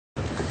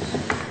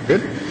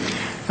Good.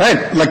 All right.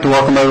 I'd like to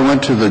welcome everyone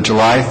to the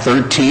July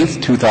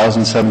 13th,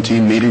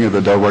 2017 meeting of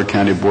the Delaware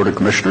County Board of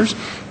Commissioners.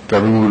 If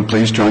everyone would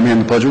please join me in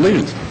the Pledge of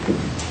Allegiance.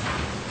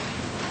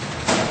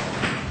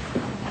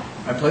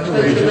 I pledge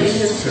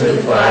allegiance to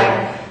the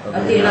flag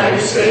of the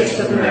United States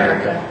of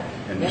America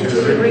and to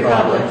the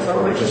republic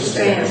for which it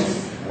stands,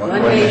 one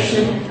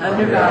nation,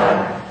 under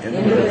God,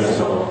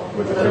 indivisible,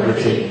 with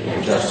liberty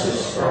and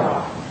justice for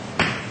all.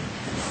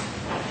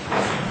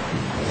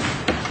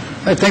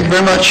 All right, thank you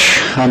very much.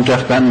 I'm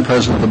Jeff Benton,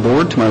 President of the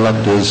Board. To my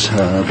left is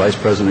Vice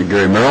President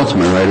Gary Merrill. To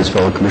my right is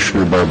fellow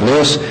Commissioner Barb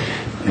Lewis,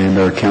 and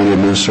our County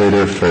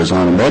Administrator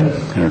Farzan Ahmed.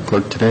 And our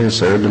clerk today is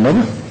Sarah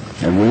DeNova.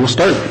 And we will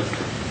start.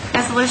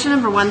 Resolution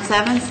number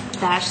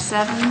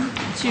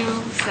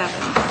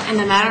 17-727, in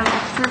the matter of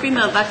approving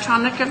the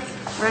electronic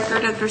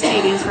record of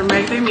proceedings from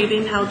regular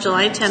meeting held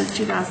July 10th,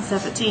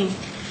 2017.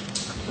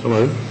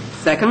 Hello.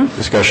 Second.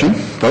 Discussion.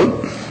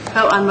 Vote.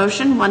 Vote on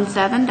motion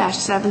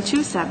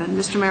 17-727.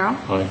 Mr. Merrill?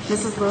 Aye.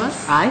 Mrs.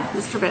 Lewis? Aye.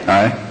 Mr. Bitton?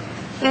 Aye.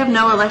 We have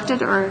no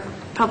elected or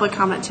public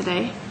comment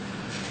today.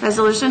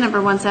 Resolution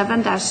number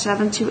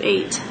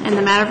 17-728, in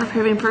the matter of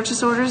approving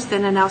purchase orders,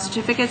 then and now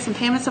certificates and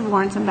payments of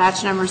warrants and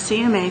batch number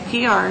CMA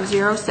PR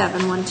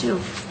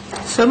 0712.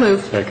 So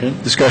moved.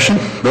 Second. Discussion.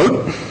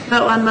 Vote.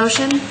 Vote on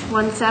motion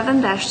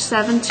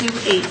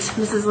 17-728.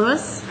 Mrs.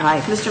 Lewis?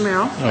 Aye. Mr.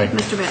 Merrill? Aye.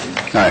 Mr.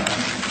 Bitton? Aye.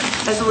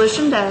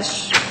 Resolution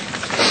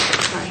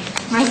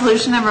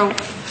number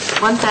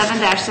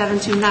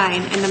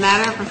 17-729, in the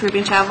matter of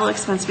approving travel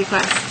expense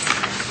requests.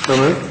 So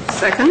moved.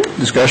 Second.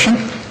 Discussion.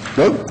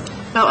 Vote.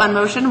 Vote on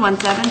motion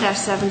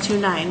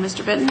 17-729.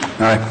 Mr. Bitton?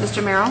 Aye.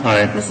 Mr. Merrill?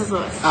 Aye. Mrs.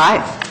 Lewis?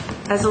 Aye.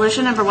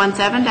 Resolution number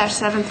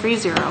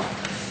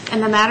 17-730, in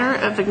the matter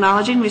of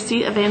acknowledging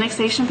receipt of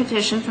annexation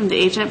petition from the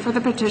agent for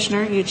the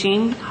petitioner,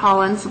 Eugene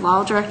Hollins,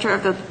 Law Director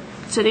of the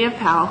City of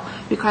Powell,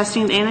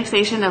 requesting the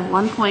annexation of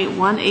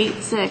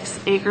 1.186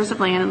 acres of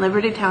land in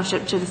Liberty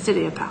Township to the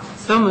City of Powell.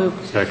 So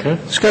moved. Second.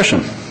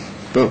 Discussion.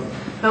 Vote.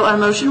 Vote on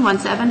motion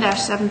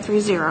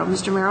 17-730.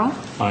 Mr. Merrill?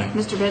 Aye.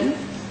 Mr. Bitton?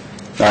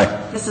 Aye.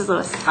 Mrs.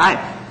 Lewis? Aye.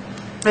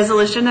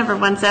 Resolution number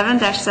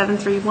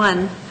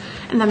 17-731,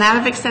 in the matter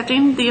of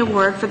accepting the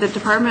award for the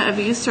Department of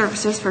Youth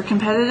Services for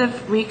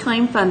competitive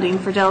reclaim funding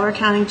for Delaware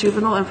County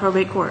Juvenile and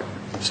Probate Court.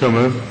 So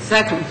moved.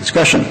 Second.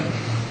 Discussion.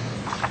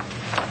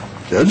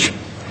 Judge?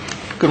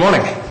 Good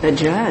morning. The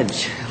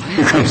judge.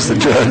 Here comes the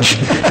judge.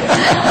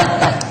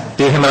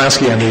 Dave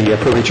Himanowski, I'm the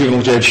probate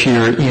juvenile judge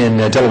here in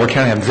Delaware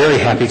County. I'm very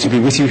happy to be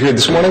with you here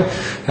this morning,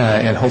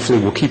 and hopefully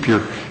we'll keep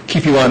you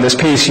on this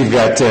pace you've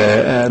got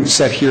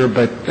set here.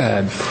 But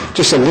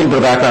just a little bit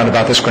of background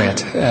about this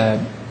grant.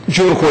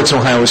 Juvenile courts in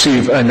Ohio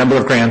receive a number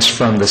of grants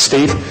from the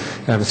state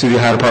through the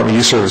Ohio Department of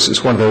Youth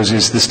Services. One of those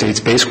is the state's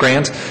base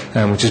grant,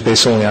 which is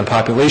based solely on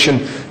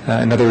population.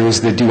 Another is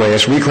the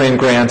DYS Reclaim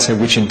Grant,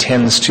 which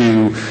intends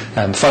to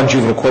fund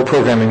juvenile court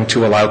programming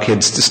to allow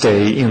kids to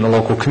stay in the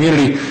local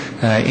community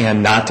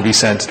and not to be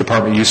sent to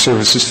Department of Youth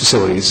Services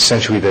facilities,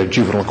 essentially the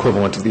juvenile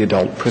equivalent of the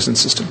adult prison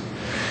system.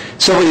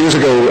 Several years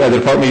ago, the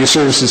Department of Youth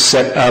Services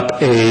set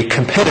up a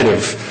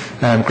competitive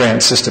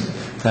grant system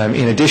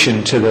in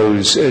addition to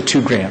those two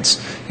grants.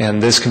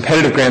 And this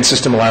competitive grant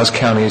system allows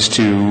counties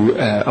to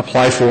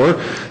apply for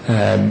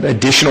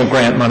additional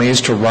grant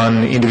monies to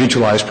run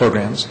individualized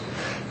programs.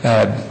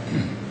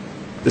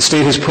 The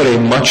state has put a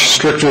much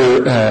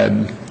stricter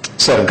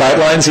set of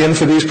guidelines in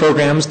for these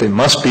programs. They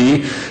must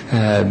be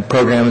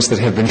programs that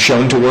have been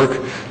shown to work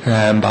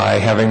by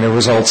having their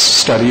results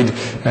studied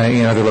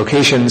in other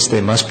locations.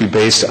 They must be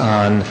based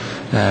on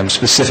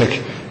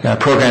specific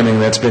programming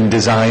that's been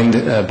designed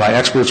by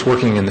experts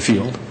working in the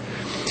field.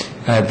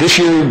 This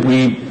year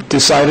we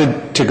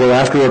decided to go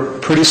after a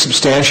pretty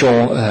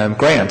substantial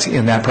grant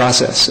in that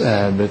process.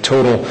 The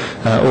total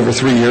over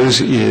 3 years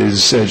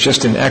is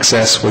just in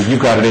excess. Well, you've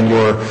got it in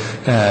your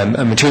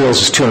materials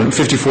is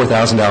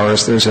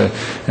 $254,000. There's a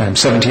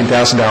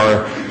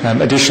 $17,000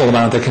 additional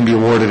amount that can be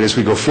awarded as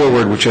we go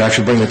forward, which would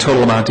actually bring the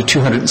total amount to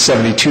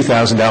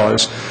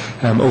 $272,000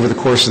 over the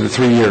course of the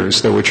 3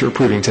 years, though what you're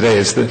approving today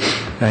is the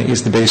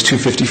base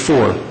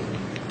 $254,000.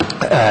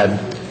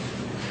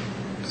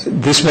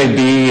 This may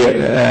be,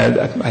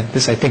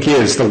 this I think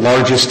is the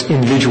largest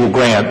individual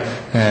grant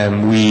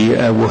we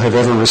will have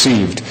ever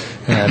received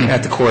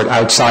at the court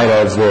outside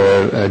of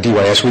the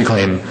DYS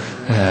Reclaim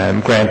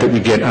grant that we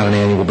get on an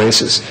annual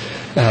basis.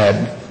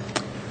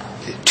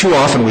 Too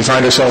often we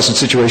find ourselves in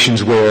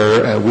situations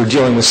where we're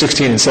dealing with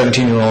 16 and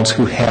 17-year-olds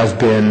who have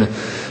been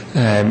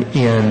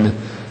in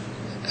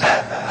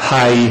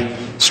high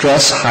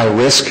stress, high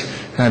risk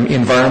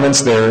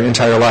environments their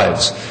entire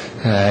lives.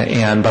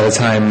 And by the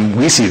time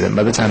we see them,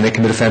 by the time they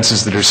commit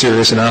offenses that are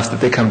serious enough that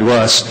they come to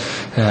us,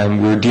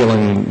 we're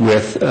dealing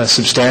with a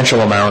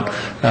substantial amount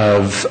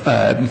of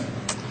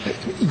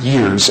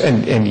years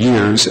and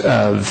years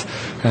of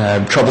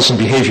troublesome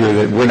behavior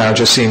that we're now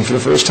just seeing for the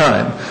first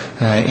time.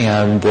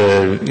 And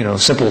the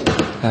simple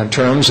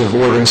terms of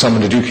ordering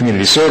someone to do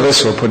community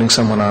service or putting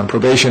someone on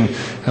probation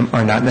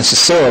are not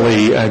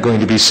necessarily going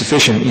to be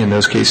sufficient in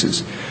those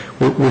cases.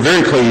 we're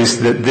very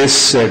pleased that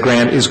this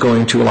grant is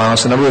going to allow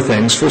us a number of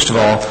things. First of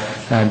all,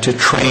 to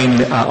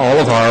train all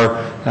of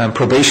our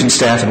probation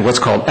staff in what's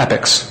called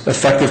EPICS,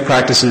 Effective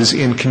Practices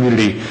in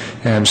Community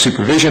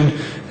Supervision,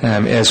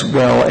 as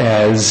well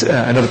as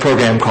another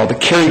program called the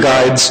CARE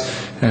Guides,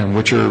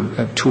 which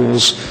are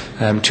tools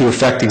to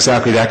affect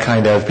exactly that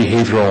kind of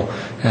behavioral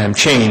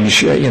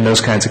change in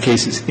those kinds of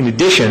cases. In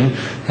addition,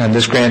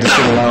 this grant is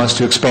going to allow us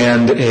to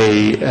expand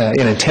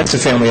an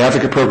intensive family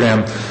advocate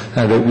program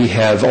that we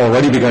have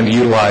already begun to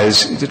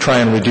utilize to try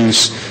and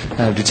reduce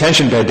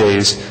detention bed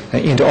days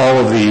into all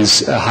of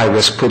these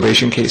high-risk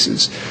probation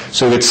cases.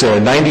 So it's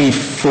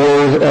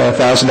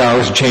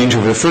 $94,000 and change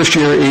over the first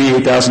year,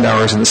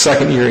 $88,000 in the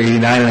second year,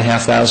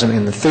 $89,500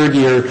 in the third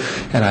year,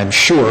 and I'm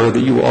sure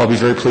that you will all be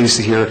very pleased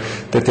to hear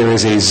that there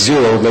is a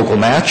zero local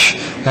match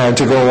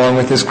to go along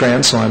with this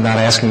grant, so I'm not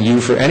asking you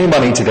for any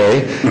money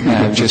today,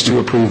 just to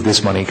approve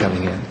this money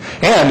coming in.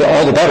 And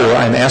all the better,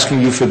 I'm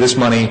asking you for this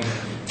money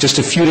just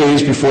a few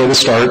days before the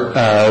start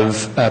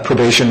of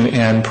probation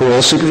and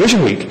parole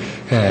supervision week,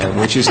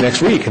 which is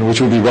next week, and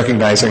which we'll be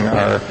recognizing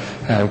our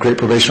great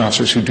probation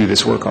officers who do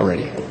this work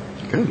already.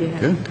 Good,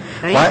 good.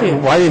 Thank you.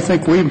 Why do you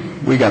think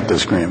we got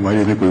this grant? Why do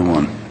you think we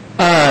won?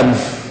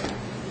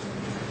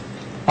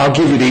 I'll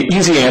give you the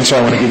easy answer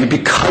I want to give you,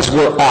 because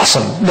we're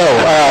awesome. No,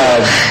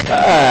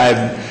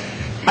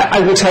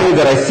 I will tell you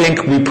that I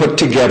think we put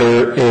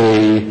together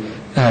a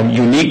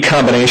unique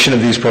combination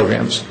of these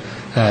programs.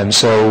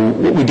 So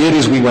what we did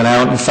is we went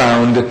out and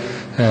found,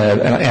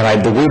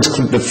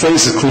 the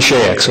phrase is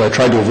cliche, so I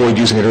tried to avoid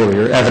using it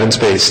earlier,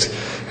 evidence-based.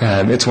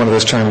 It's one of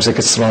those terms that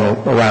gets thrown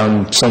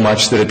around so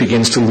much that it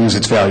begins to lose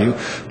its value.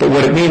 But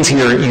what it means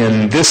here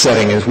in this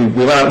setting is we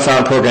went out and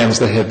found programs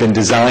that have been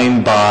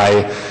designed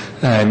by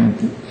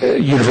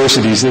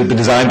universities, that have been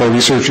designed by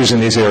researchers in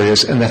these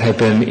areas, and that have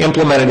been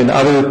implemented in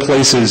other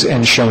places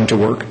and shown to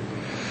work.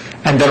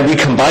 And then we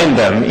combine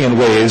them in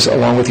ways,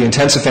 along with the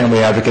Intensive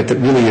Family Advocate, that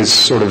really is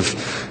sort of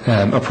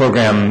a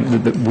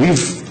program that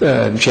we've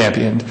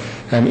championed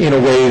in a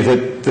way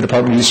that the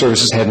Department of Youth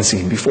Services hadn't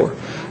seen before.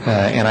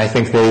 And I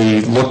think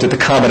they looked at the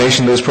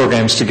combination of those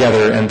programs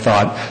together and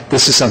thought,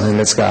 this is something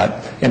that's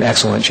got an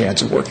excellent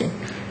chance of working.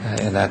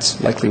 And that's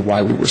likely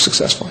why we were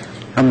successful.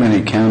 How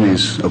many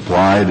counties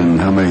applied and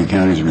how many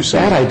counties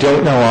received? That I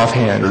don't know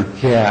offhand.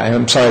 Sure. Yeah,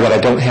 I'm sorry that I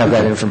don't have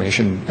that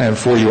information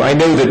for you. I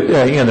know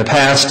that in the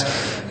past,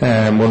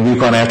 when we've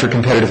gone after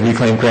competitive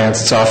reclaim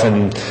grants, it's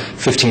often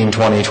 $15,000,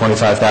 $20,000,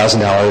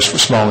 $25,000 for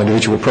small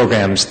individual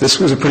programs. This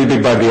was a pretty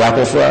big bite of the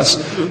apple for us,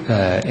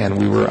 and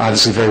we were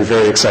obviously very,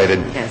 very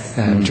excited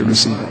to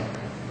receive it.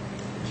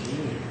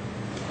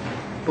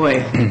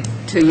 Boy,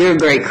 to your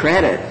great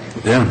credit.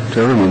 Yeah,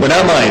 to everyone. But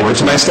not mine, but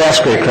to my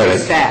staff's great credit.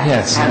 Staff,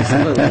 yes.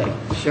 absolutely.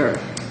 Sure,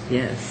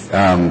 yes.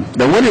 Now,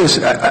 what is,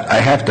 I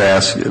have to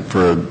ask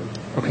for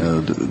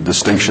a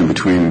distinction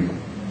between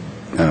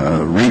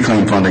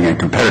reclaim funding and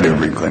competitive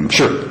reclaim funding.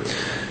 Sure.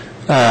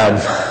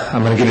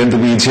 I'm going to get into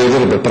the weeds here a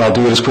little bit, but I'll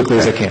do it as quickly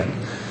as I can.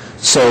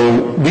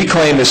 So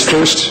reclaim is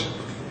first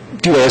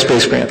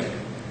DOAS-based grant.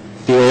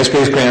 The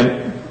DOAS-based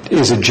grant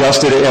is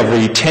adjusted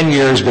every 10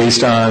 years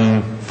based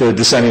on the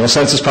decennial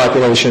census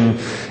population,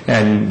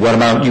 and what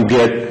amount you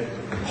get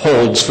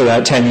holds for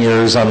that 10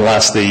 years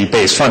unless the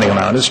base funding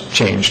amount is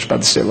changed by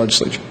the state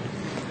legislature.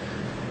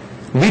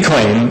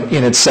 Reclaim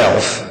in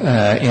itself,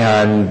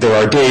 and there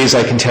are days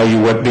I can tell you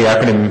what the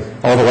acronym,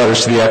 all the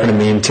letters to the acronym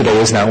mean. Today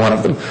is not one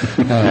of them.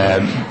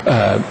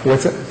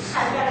 What's it?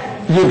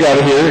 You got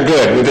it here.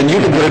 Good. Well, then you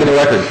can put it in the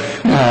record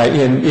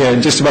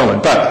in just a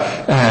moment. But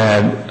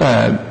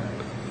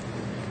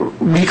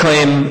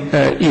reclaim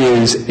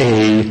is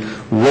a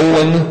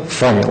rolling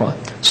formula.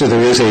 So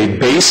there is a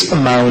base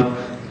amount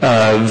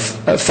of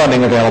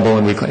funding available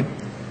in reclaim.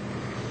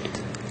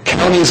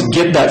 Counties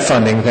get that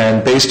funding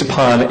then based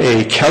upon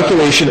a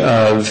calculation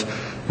of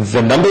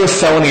the number of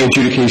felony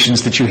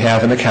adjudications that you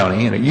have in the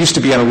county, and it used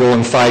to be on a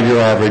rolling 5-year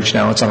average,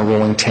 now it's on a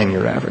rolling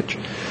 10-year average.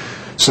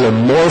 So the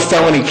more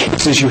felony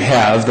cases you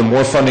have, the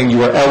more funding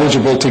you are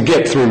eligible to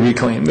get through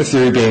reclaim, the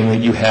theory being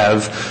that you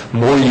have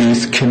more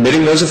youth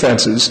committing those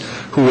offenses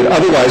who would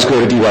otherwise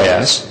go to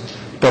DYS,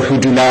 but who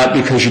do not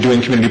because you're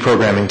doing community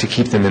programming to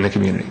keep them in the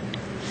community.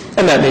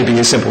 And that may be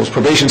as simple as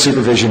probation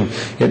supervision,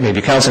 it may be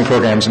counseling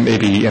programs, it may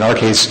be, in our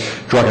case,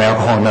 drug and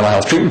alcohol and mental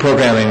health treatment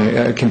programming,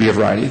 it can be a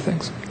variety of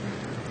things.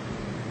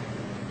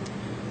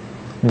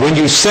 When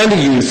you send a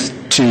youth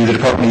to the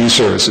Department of Youth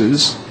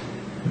Services,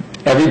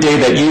 every day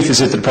that youth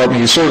is at the Department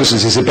of Youth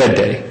Services is a bed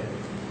day.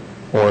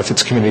 Or if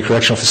it's a community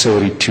correctional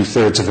facility,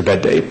 2/3 of the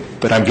bed day.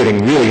 But I'm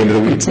getting really into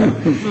the weeds now.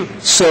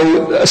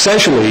 So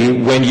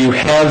essentially, when you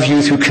have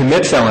youth who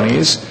commit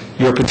felonies,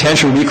 your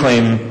potential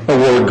reclaim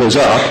award goes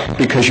up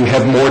because you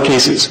have more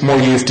cases, more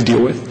youth to deal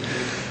with.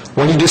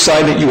 When you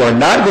decide that you are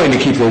not going to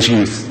keep those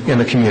youth in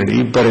the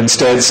community, but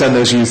instead send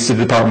those youth to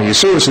the Department of Youth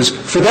Services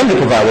for them to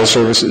provide those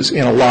services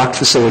in a locked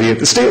facility at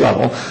the state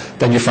level,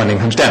 then your funding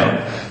comes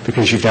down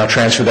because you've now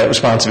transferred that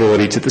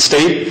responsibility to the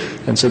state,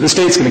 and so the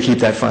state's going to keep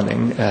that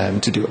funding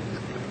to do it.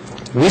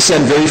 We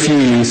send very few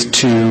youth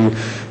to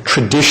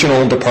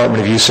traditional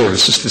Department of Youth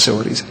Services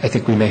facilities. I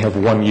think we may have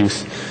one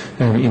youth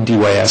in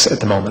DYS at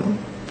the moment.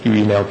 You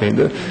emailed me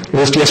the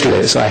list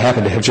yesterday, so I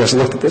happen to have just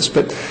looked at this.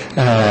 But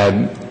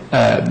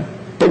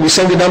we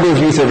send a number of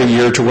youth every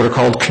year to what are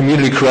called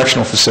community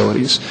correctional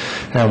facilities,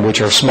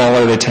 which are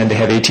smaller. They tend to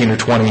have 18 or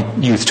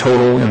 20 youth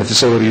total in the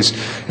facilities,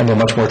 and they're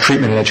much more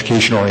treatment and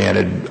education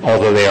oriented,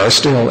 although they are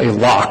still a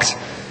locked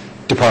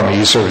Department of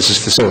Youth Services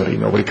facility.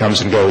 Nobody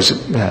comes and goes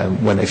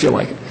when they feel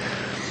like it.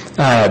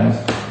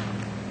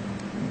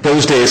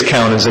 Those days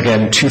count as,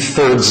 again,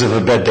 2/3 of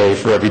a bed day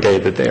for every day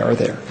that they are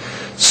there.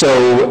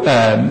 So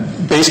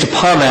based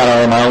upon that,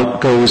 our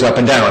amount goes up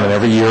and down, and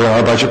every year in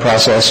our budget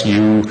process,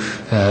 you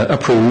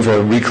approve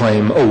a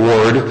reclaim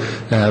award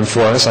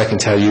for us. I can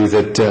tell you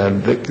that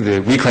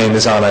the reclaim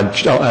is on a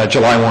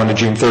July 1 to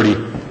June 30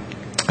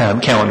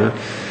 calendar.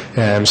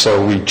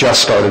 So we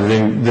just started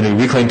the new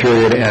reclaim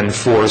period, and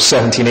for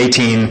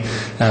 17-18,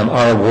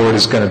 our award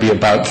is going to be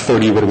about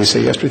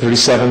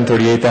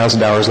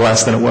 $38,000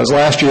 less than it was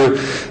last year,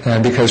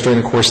 because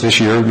during the course of this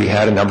year, we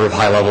had a number of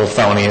high-level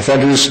felony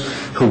offenders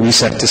who we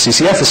sent to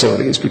CCF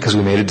facilities because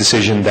we made a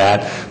decision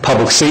that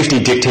public safety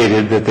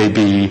dictated that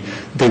they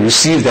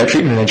receive that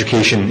treatment and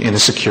education in a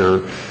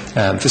secure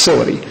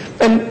facility.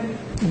 And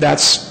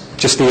that's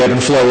just the ebb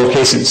and flow of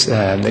cases.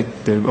 The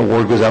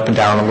award goes up and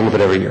down a little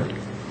bit every year.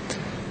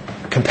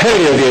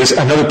 Competitive is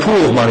another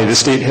pool of money the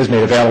state has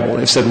made available.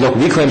 They've said, look,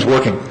 reclaim's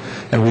working.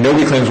 And we know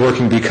reclaim's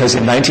working because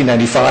in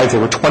 1995 there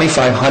were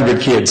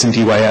 2,500 kids in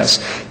DYS.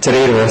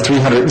 Today there are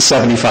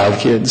 375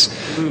 kids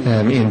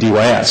in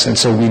DYS. And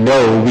so we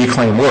know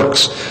reclaim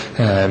works.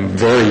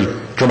 Very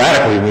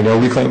dramatically, we know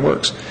reclaim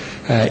works.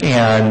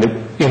 And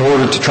in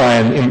order to try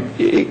and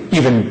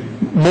even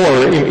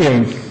more,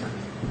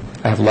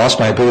 I have lost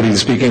my ability to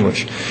speak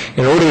English.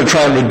 In order to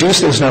try and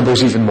reduce those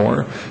numbers even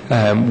more,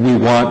 we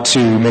want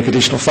to make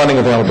additional funding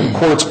available to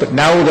courts, but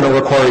now we're going to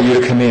require you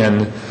to come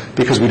in,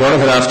 because we don't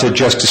have enough to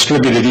just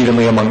distribute it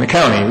evenly among the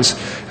counties.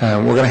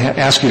 We're going to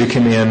ask you to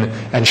come in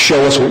and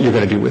show us what you're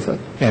going to do with it,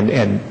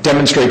 and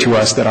demonstrate to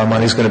us that our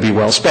money is going to be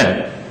well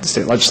spent. The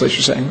state legislature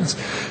is saying this.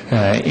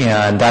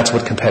 And that's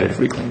what competitive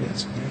reclaim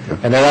is.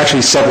 And there are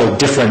actually several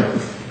different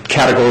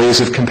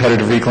categories of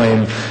competitive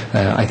reclaim.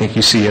 I think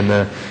you see in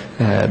the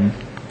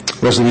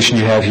resolution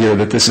you have here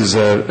that this is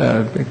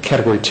a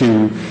Category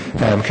 2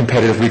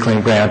 competitive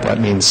reclaim grant. That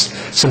means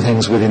some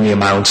things within the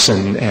amounts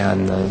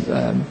and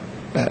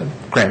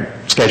grant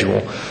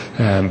schedule.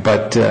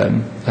 But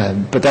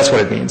that's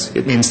what it means.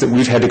 It means that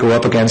we've had to go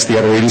up against the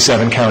other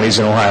 87 counties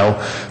in Ohio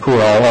who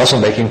are also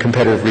making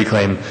competitive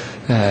reclaim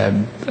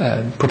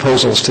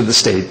proposals to the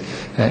state.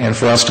 And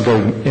for us to go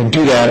and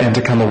do that and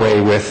to come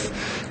away with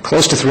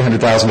close to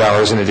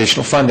 $300,000 in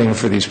additional funding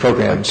for these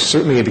programs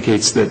certainly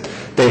indicates that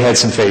they had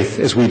some faith,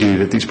 as we do,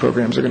 that these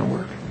programs are going to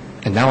work.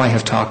 And now I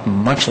have talked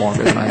much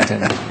longer than I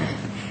intended. All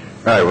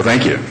right, well,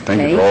 thank you.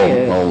 Thank you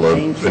for all the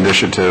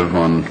initiative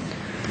on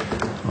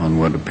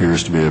what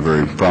appears to be a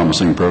very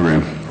promising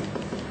program.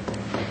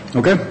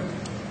 Okay,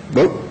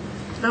 vote.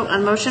 Vote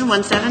on motion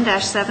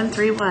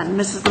 17-731.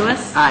 Mrs.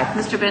 Lewis? Aye.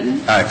 Mr.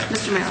 Benton? Aye.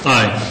 Mr. Merrill?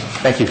 Aye.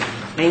 Thank you.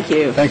 Thank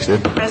you. Thanks,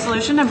 Dave.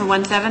 Resolution number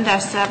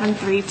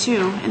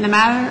 17-732, in the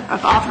matter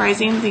of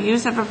authorizing the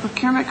use of a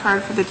procurement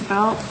card for the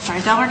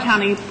Delaware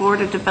County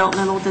Board of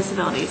Developmental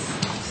Disabilities.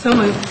 So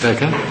moved.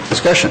 Second.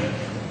 Discussion.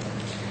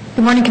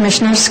 Good morning,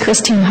 Commissioners.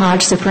 Christine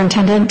Hodge,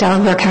 Superintendent,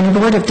 Delaware County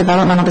Board of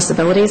Developmental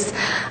Disabilities.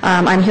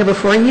 I'm here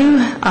before you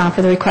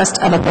for the request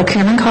of a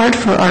procurement card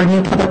for our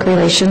new Public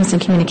Relations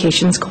and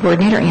Communications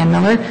Coordinator, Ann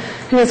Miller,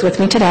 who is with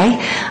me today.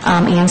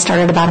 Ann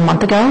started about a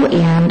month ago,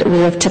 and we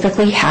have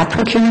typically had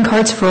procurement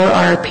cards for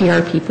our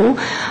PR people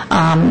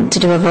to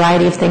do a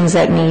variety of things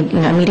that need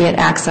immediate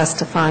access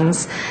to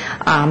funds.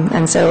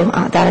 And so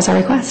that is our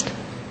request.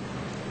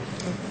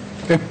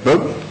 Okay,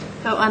 vote.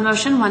 Vote on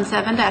motion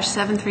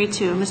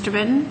 17-732. Mr.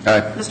 Benton?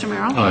 Aye. Mr.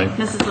 Merrill? Aye.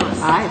 Mrs. Lewis?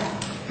 Aye.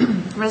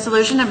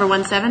 Resolution number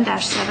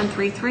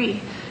 17-733,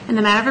 in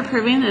the matter of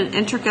approving an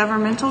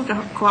intergovernmental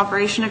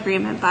cooperation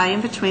agreement by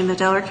and between the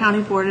Delaware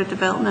County Board of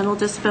Developmental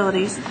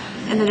Disabilities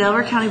and the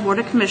Delaware County Board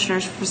of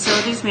Commissioners for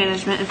Facilities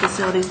Management and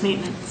Facilities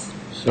Maintenance.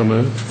 So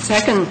moved.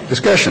 Second.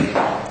 Discussion.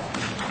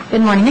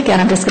 Good morning again.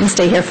 I'm just going to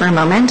stay here for a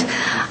moment.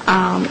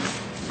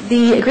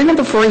 The agreement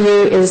before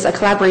you is a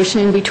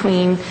collaboration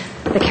between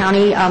the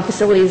county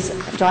facilities,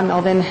 John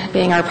Melvin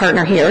being our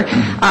partner here,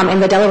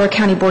 and the Delaware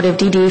County Board of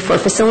DD for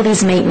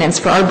facilities maintenance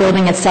for our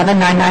building at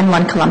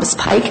 7991 Columbus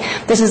Pike.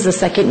 This is the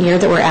second year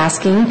that we're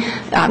asking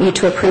you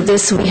to approve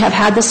this. We have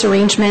had this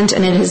arrangement,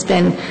 and it has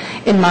been,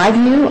 in my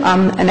view,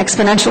 an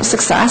exponential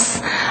success.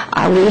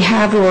 We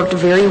have worked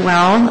very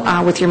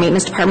well with your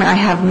maintenance department. I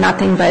have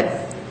nothing but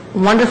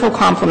wonderful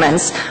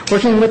compliments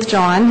working with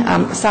John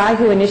Sy,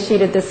 who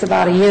initiated this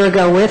about a year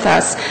ago with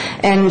us,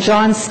 and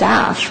John's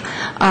staff.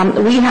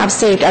 We have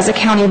saved, as a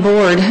county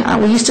board,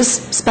 we used to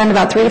spend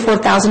about $3,000 to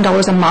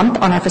 $4,000 a month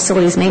on our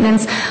facilities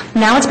maintenance.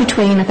 Now it's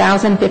between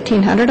 $1,000 and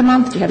 $1,500 a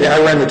month. Do you have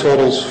I ran the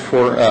totals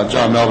for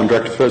John Melvin,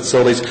 Director of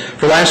Facilities.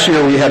 For last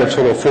year, we had a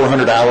total of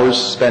 400 hours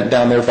spent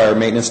down there by our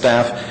maintenance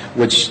staff,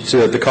 which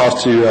the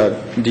cost to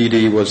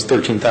DD was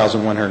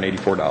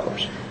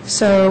 $13,184.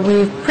 So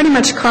we've pretty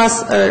much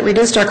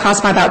reduced our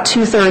cost by about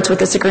two-thirds with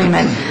this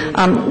agreement.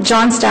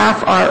 John's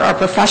staff are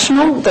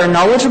professional, they're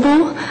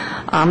knowledgeable,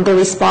 they're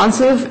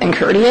responsive and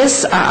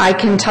courteous. I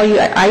can tell you,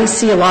 I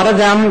see a lot of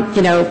them,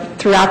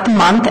 throughout the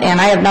month, and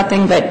I have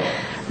nothing but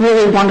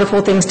really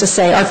wonderful things to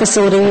say. Our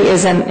facility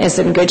is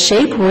in good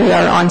shape. We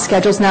are on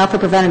schedules now for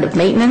preventative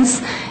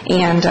maintenance,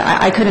 and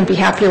I couldn't be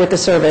happier with the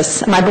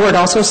service. My board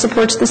also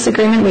supports this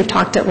agreement. We've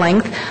talked at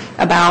length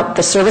about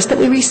the service that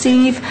we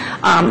receive,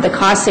 the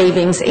cost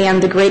savings,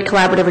 and the great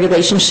collaborative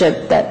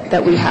relationship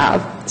that we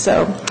have.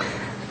 So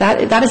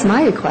that is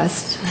my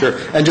request. Sure.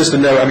 And just to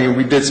note,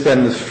 we did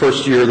spend the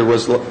first year, there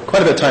was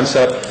quite a bit of time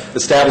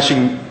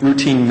establishing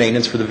routine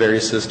maintenance for the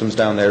various systems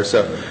down there.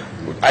 So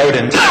I would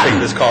anticipate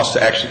this cost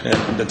to actually,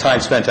 the time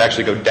spent to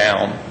actually go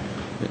down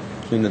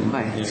in the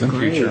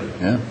future.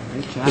 Yeah.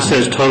 This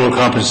says total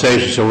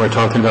compensation, so we're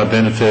talking about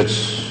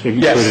benefits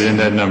included in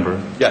that number.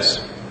 Yes.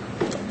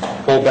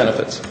 Full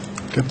benefits.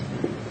 Okay.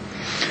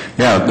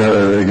 Yeah,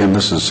 again,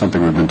 this is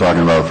something we've been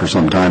talking about for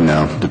some time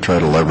now, to try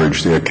to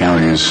leverage the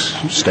county's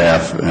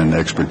staff and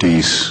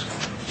expertise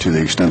to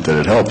the extent that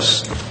it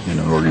helps, an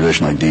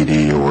organization like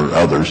DD or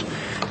others.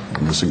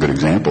 And this is a good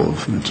example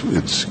of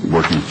it's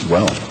working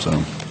well.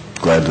 So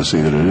glad to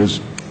see that it is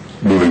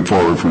moving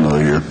forward for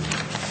another year.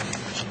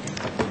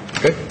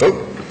 Okay,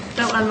 vote.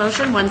 Vote on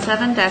motion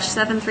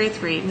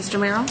 17-733. Mr.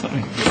 Merrill?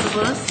 Aye. Mrs.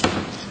 Lewis?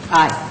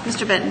 Aye.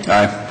 Mr. Benton?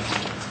 Aye.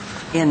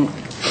 And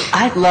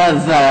I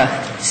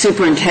love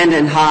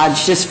Superintendent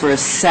Hodge just for a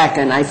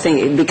second, I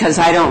think, because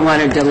I don't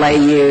want to delay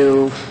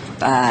you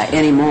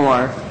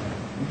anymore.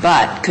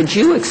 But could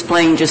you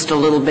explain just a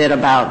little bit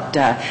about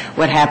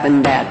what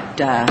happened at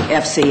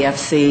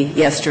FCFC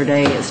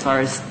yesterday as far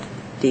as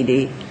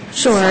DD?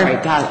 Sure. Sorry,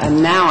 God,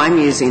 and now I'm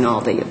using all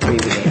the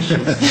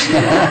abbreviations.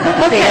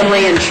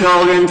 Family and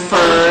children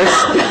first.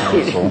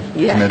 Council.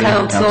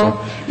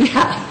 Council.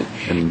 Yeah.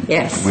 And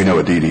yes. we know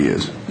what DD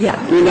is. Yeah,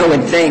 we know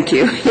it. Thank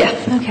you.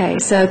 Yeah. Okay,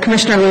 so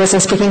Commissioner Lewis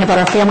is speaking about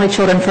our Family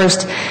Children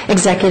First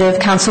Executive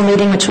Council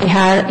meeting, which we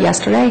had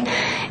yesterday,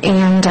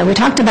 and we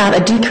talked about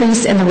a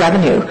decrease in the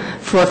revenue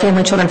for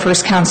Family Children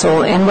First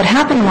Council. And what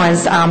happened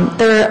was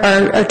there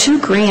are two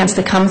grants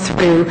that come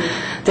through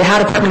the Ohio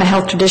Department of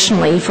Health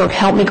traditionally for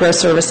Help Me Grow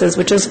services,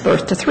 which is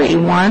Birth to 3.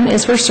 One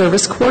is for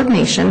service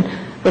coordination,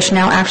 which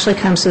now actually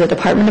comes to the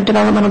Department of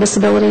Developmental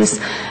Disabilities,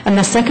 and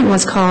the second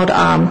was called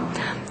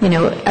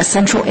a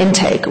central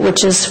intake,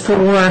 which is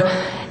for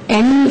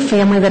any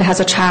family that has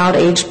a child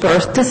aged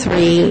birth to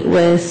 3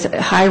 with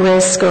high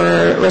risk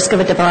or risk of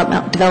a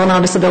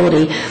developmental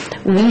disability.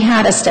 We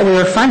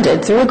were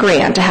funded through a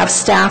grant to have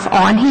staff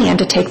on hand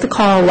to take the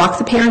call, walk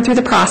the parent through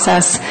the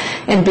process,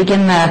 and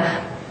begin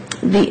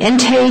the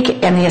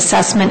intake and the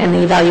assessment and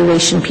the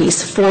evaluation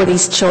piece for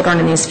these children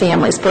and these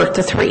families, birth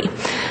to 3.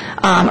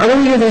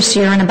 Earlier this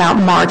year, in about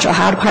March,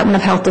 Ohio Department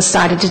of Health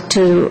decided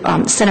to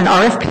send an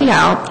RFP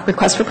out,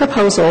 request for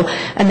proposal,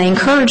 and they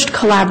encouraged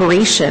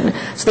collaboration.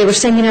 So they were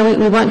saying,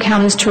 we want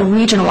counties to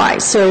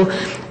regionalize. So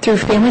through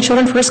Family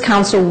Children First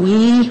Council,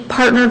 we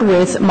partnered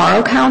with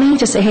Morrow County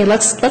to say, hey,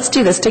 let's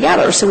do this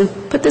together. So we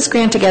put this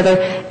grant together,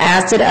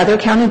 as did other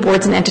county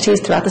boards and entities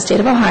throughout the state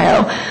of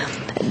Ohio,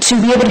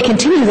 to be able to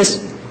continue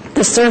this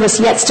service,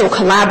 yet still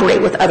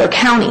collaborate with other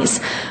counties.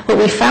 What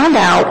we found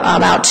out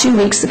about 2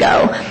 weeks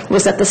ago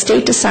was that the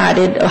state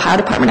decided, Ohio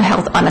Department of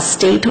Health, on a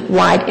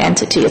statewide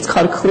entity, it's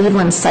called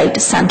Cleveland Site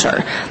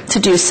Center, to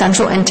do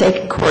central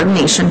intake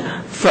coordination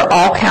for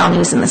all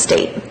counties in the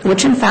state,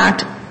 which in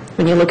fact,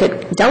 when you look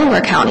at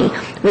Delaware County,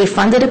 we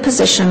funded a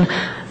position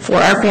for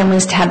our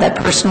families to have that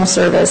personal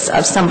service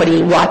of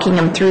somebody walking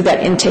them through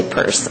that intake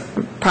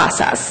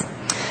process.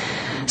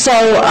 So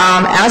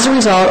as a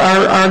result,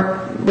 our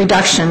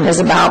reduction is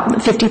about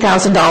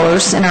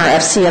 $50,000 in our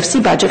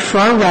FCFC budget for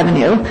our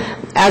revenue.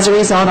 As a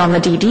result, on the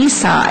DD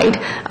side,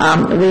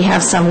 we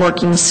have some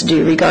workings to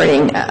do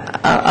regarding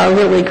a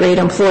really great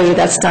employee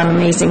that's done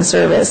amazing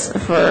service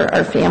for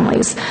our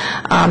families,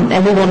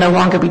 and we will no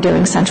longer be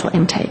doing central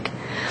intake.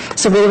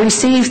 So we'll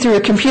receive through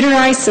a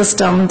computerized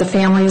system the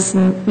family's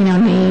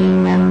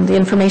name and the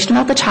information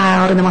about the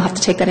child, and then we'll have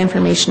to take that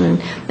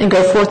information and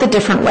go forth a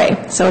different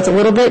way. So it's a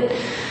little bit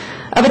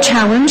of a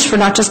challenge for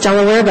not just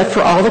Delaware, but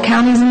for all the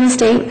counties in the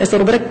state. There's a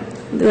little bit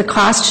of the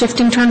cost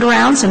shifting turned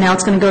around, so now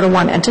it's going to go to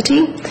one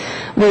entity.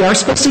 We are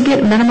supposed to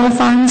get minimal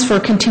funds for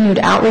continued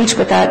outreach,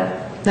 but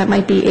that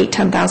might be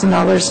 $8,000,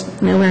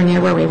 $10,000, nowhere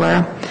near where we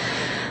were.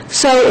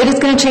 So it is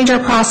going to change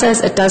our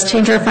process. It does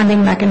change our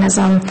funding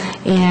mechanism,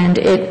 and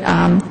it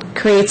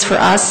creates for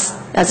us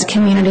as a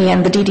community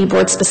and the DD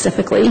board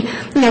specifically,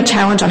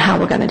 challenge on how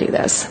we're going to do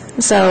this.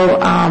 So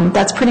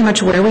that's pretty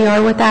much where we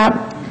are with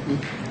that,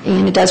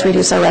 and it does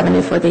reduce our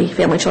revenue for the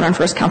Family Children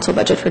First Council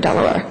budget for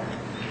Delaware.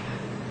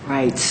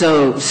 Right,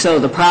 so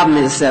the problem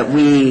is that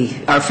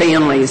our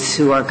families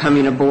who are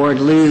coming aboard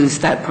lose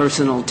that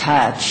personal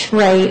touch.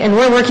 Right, and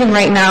we're working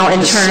right now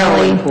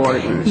internally. It's so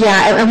important.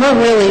 Yeah,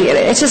 and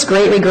it's just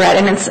great regret,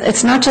 and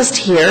it's not just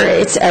here,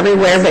 it's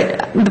everywhere,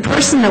 but the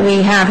person that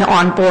we have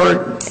on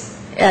board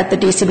at the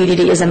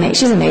DCBDD is amazing.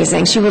 She's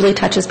amazing. She really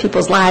touches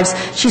people's lives.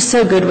 She's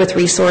so good with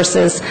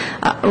resources,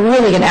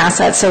 really an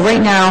asset. So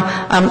right now,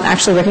 I'm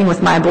actually working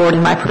with my board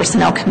and my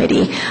personnel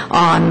committee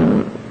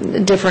on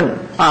different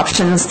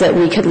options that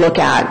we could look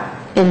at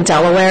in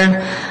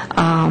Delaware.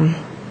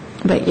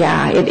 But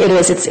yeah, it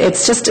is.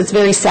 It's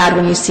very sad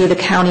when you see the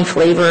county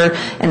flavor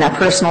and that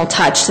personal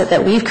touch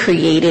that we've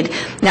created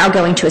now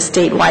going to a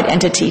statewide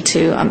entity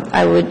to,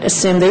 I would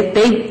assume they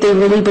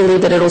really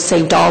believe that it'll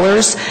save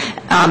dollars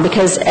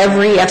because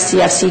every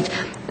FCFC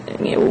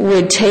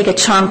would take a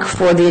chunk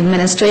for the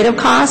administrative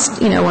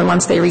cost,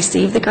 once they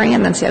receive the grant,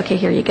 and then say, okay,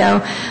 here you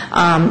go.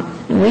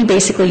 We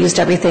basically used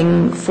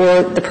everything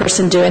for the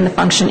person doing the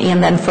function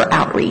and then for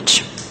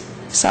outreach.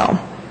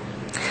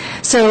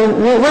 So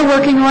we're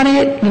working on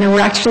it. We're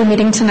actually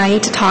meeting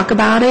tonight to talk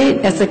about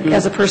it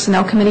as a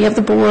personnel committee of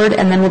the board,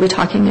 and then we'll be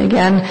talking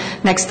again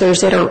next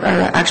Thursday at our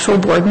actual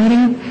board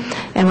meeting.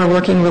 And we're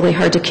working really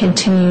hard to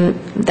continue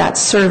that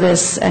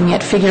service and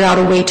yet figure out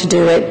a way to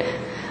do it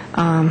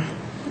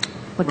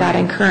without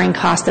incurring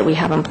costs that we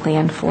haven't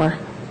planned for.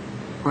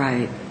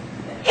 Right.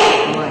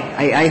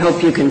 I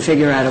hope you can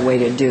figure out a way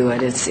to do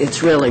it.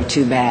 It's really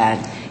too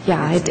bad.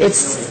 Yeah, it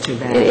is. Too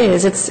bad. It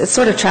is. It's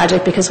sort of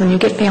tragic because when you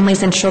get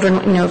families and children,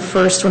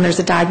 first when there's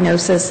a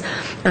diagnosis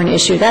or an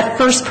issue, that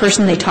first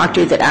person they talk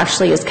to that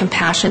actually is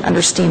compassionate,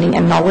 understanding,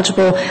 and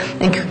knowledgeable,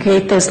 and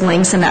create those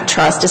links and that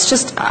trust.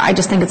 I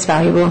just think it's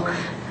valuable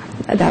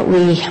that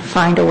we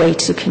find a way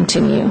to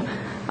continue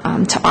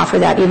to offer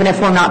that, even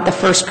if we're not the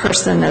first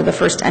person or the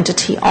first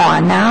entity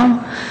on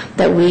now,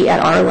 that we at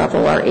our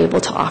level are able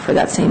to offer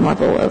that same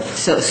level of.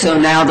 So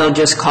now they'll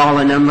just call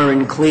a number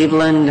in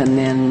Cleveland and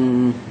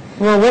then.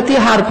 Well, what the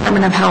Ohio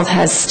Department of Health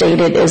has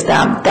stated is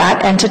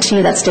that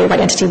entity, that statewide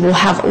entity, will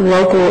have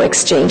local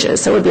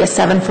exchanges. So it would be a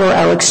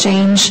 740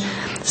 exchange.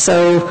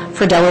 So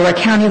for Delaware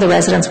County, the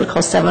residents would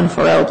call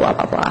 740 blah,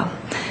 blah, blah.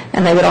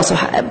 And they would also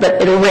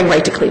but it will ring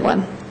right to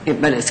Cleveland.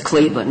 But it's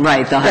Cleveland,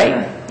 right?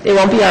 Right. It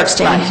won't be our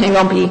exchange. Right. It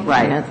won't be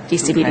Okay.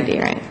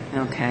 DCBDD, right?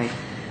 Okay.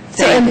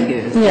 Thank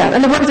you. Yeah,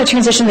 and the work of the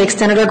transition, they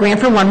extended our grant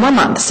for one more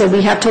month. So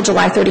we have till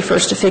July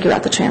 31st to figure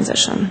out the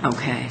transition.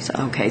 Okay.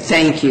 Okay.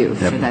 Thank you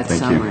for that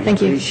summary.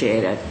 Thank you.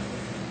 Appreciate it.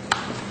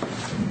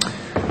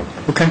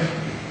 Okay.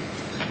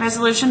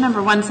 Resolution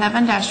number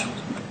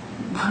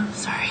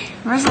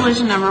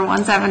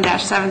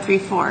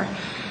 17-734,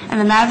 and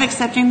the matter of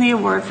accepting the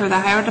award for the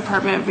Ohio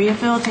Department of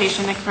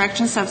Rehabilitation and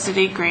Correction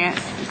Subsidy Grant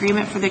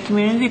Agreement for the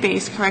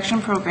Community-Based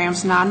Correction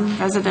Program's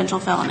Non-Residential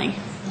Felony.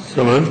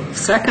 So moved.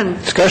 Second.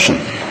 Discussion.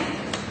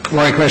 Good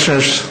morning,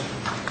 Commissioners.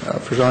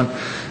 Farzan.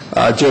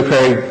 Joe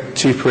Perry,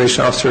 Chief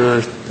Probation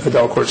Officer,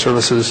 Adult Court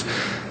Services.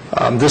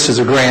 This is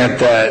a grant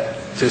that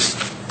just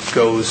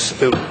goes,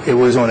 it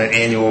was on an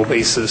annual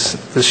basis.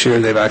 This year,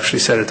 they've actually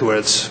set it to where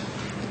it's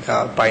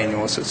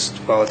biannual. It's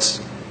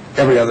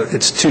every other,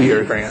 it's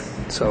 2-year grant.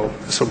 So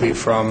this will be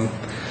from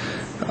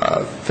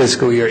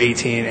fiscal year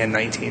 18 and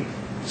 19.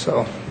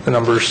 So the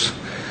numbers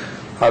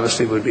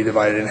obviously would be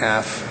divided in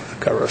half to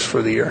cover us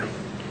for the year.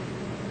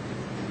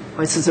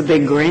 This is a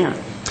big grant.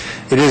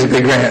 It is a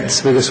big grant. It's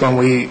the biggest one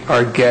we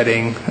are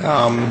getting.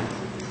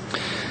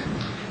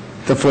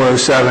 The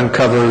 407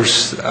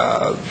 covers,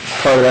 part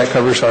of that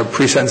covers our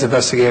pre-sentence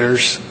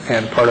investigators,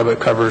 and part of it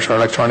covers our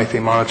electronically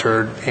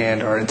monitored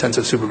and our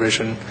intensive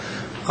supervision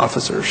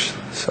officers.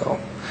 So,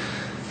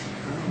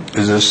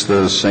 Is this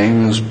the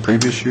same as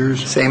previous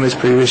years? same as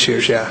previous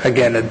years, yeah.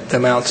 Again, the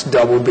amount's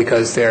doubled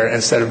because they're,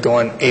 instead of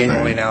doing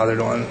annually now, they're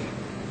doing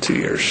 2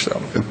 years, so.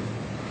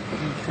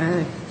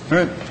 Okay. All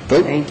right,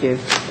 vote. Thank you.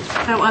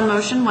 Vote on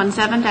motion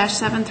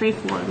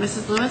 17-734.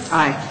 Mrs. Lewis?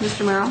 Aye.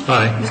 Mr. Merrill?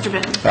 Aye. Mr.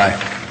 Benton? Aye.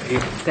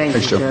 Thank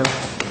Thanks, you, Joe. Joe.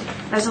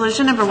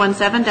 Resolution number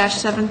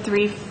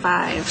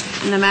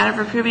 17-735, in the matter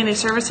of approving a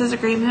services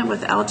agreement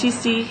with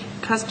LTC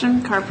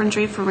Custom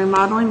Carpentry for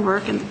remodeling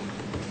work in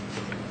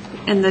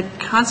the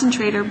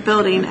concentrator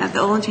building at the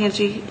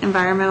Olentangy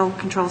Environmental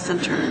Control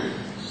Center.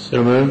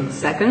 So moved.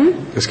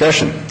 Second.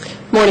 Discussion.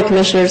 Morning,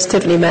 Commissioners.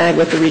 Tiffany Mag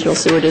with the Regional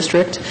Sewer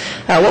District.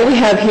 What we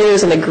have here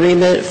is an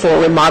agreement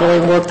for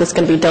remodeling work that's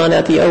going to be done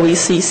at the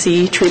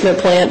OECC treatment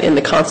plant in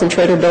the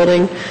concentrator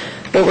building.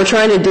 What we're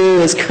trying to do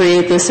is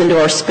create this into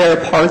our spare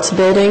parts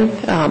building.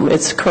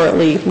 It's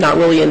currently not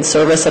really in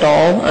service at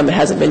all. It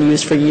hasn't been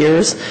used for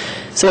years.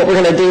 So what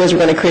we're going to do is we're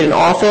going to create an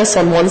office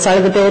on one side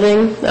of the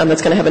building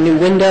that's going to have a new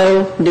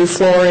window, new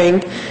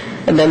flooring,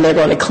 and then they're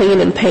going to clean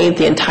and paint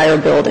the entire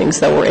building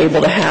so that we're able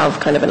to have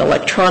kind of an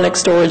electronic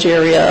storage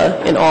area,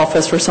 an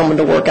office for someone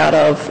to work out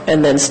of,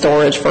 and then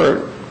storage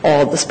for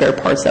all of the spare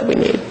parts that we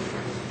need.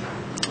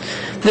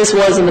 This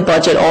was in the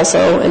budget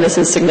also, and this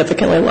is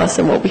significantly less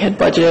than what we had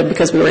budgeted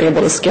because we were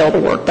able to scale the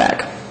work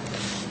back.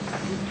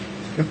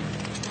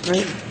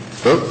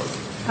 Vote.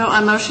 Vote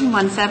on motion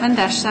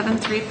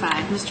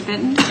 17-735. Mr.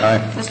 Benton? Aye.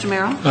 Mr.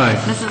 Merrill? Aye.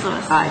 Mrs.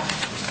 Lewis? Aye.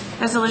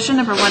 Resolution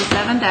number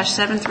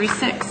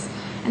 17-736,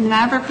 in the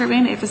matter of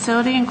approving a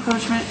facility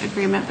encroachment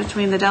agreement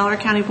between the Delaware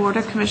County Board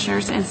of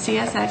Commissioners and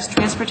CSX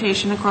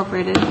Transportation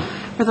Incorporated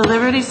for the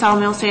Liberty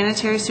Sawmill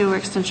Sanitary Sewer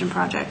Extension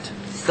Project.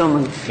 So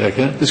moved.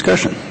 Second.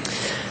 Discussion.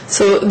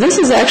 So this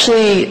is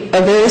actually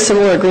a very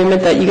similar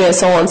agreement that you guys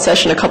saw in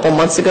session a couple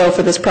months ago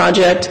for this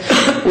project.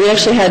 We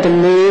actually had to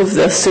move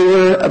the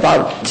sewer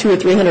about 200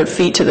 or 300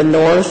 feet to the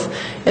north,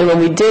 and when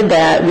we did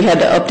that, we had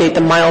to update the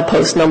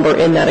milepost number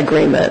in that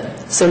agreement.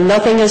 So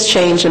nothing has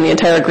changed in the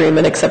entire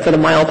agreement except for the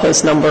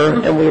milepost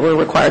number, and we were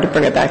required to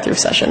bring it back through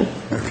session.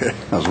 Okay.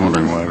 I was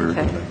wondering why we were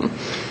doing that.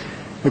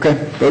 Okay.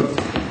 Vote.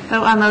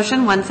 Vote on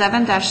motion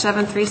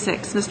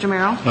 17-736. Mr.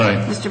 Merrill?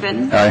 Aye. Mr.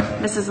 Benton? Aye.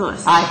 Mrs.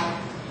 Lewis? Aye.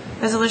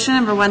 Resolution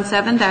number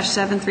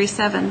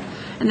 17-737,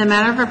 in the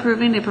matter of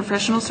approving a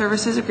professional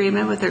services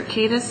agreement with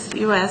Arcadis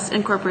U.S.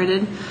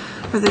 Incorporated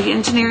for the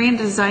engineering and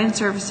design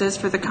services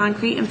for the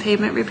concrete and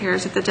pavement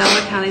repairs at the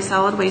Delaware County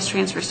Solid Waste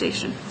Transfer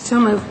Station.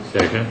 So moved.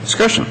 Second.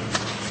 Discussion.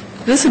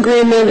 This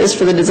agreement is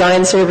for the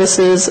design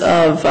services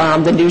of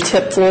the new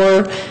tip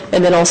floor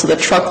and then also the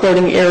truck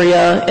loading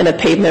area and a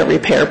pavement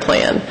repair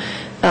plan.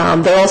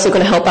 They're also going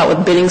to help out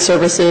with bidding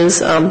services,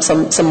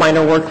 some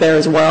minor work there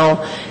as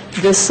well.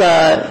 This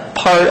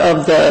part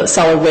of the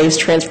solid waste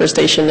transfer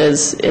station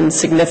is in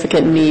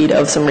significant need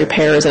of some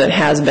repairs, and it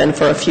has been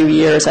for a few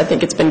years. I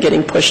think it's been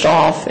getting pushed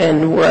off,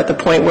 and we're at the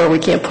point where we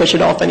can't push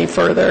it off any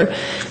further.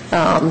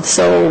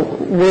 So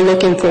we're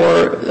looking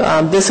for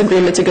this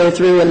agreement to go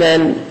through, and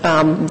then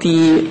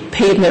the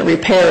pavement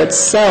repair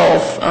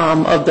itself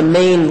of the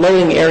main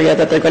loading area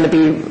that they're going to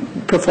be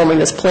performing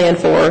this plan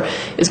for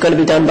is going to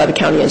be done by the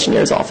county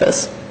engineer's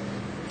office.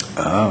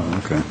 Oh,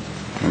 okay.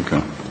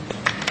 Okay.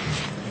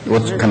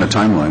 What kind of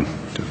timeline?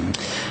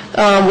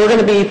 We're going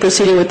to be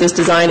proceeding with this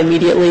design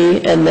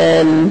immediately, and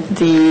then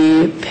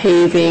the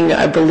paving,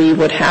 I believe,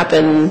 would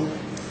happen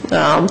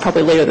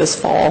probably later this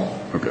fall,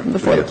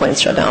 before the plant's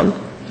shut down.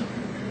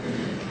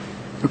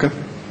 Okay.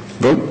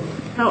 Vote.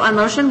 Vote on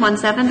motion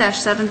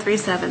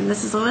 17-737.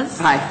 Mrs. Lewis?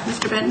 Aye.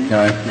 Mr. Benton?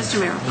 Aye. Mr.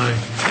 Merrill? Aye.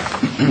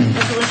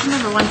 Resolution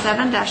number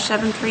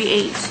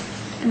 17-738,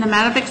 in the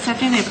matter of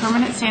accepting a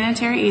permanent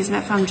sanitary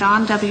easement from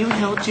John W.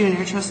 Hill,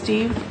 Jr.,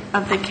 trustee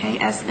of the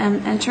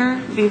KSM Inter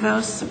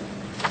Vivos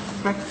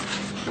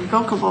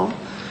Revocable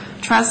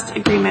Trust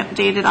Agreement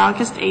dated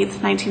August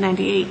 8th,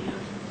 1998.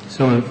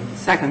 So moved.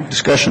 Second.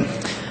 Discussion.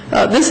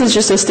 This is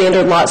just a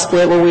standard lot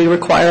split where we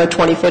require a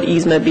 20-foot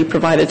easement be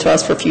provided to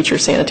us for future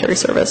sanitary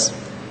service.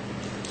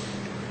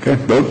 Okay.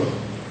 Vote.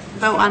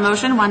 Vote on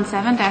motion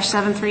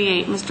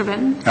 17-738. Mr.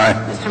 Benton? Aye.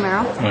 Mr.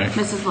 Merrill? Aye.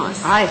 Mrs.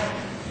 Lewis? Aye.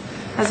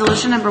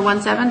 Resolution number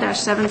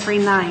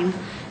 17-739,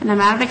 in the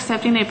matter of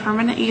accepting a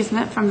permanent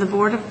easement from the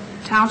Board of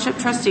Township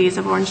Trustees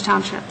of Orange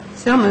Township.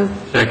 So moved.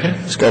 Second.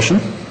 Discussion.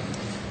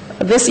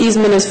 This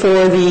easement is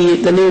for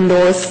the new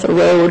North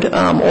Road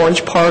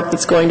Orange Park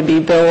that's going to be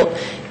built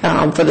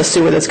for the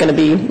sewer that's going to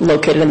be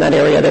located in that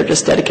area. They're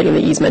just dedicating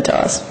the easement to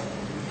us.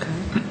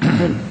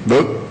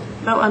 Vote.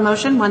 Vote on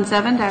motion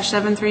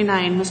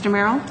 17-739. Mr.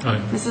 Merrill?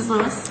 Aye. Mrs.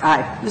 Lewis?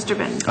 Aye. Mr.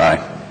 Benton? Aye.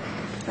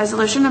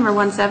 Resolution number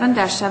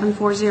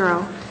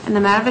 17-740, in the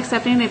matter of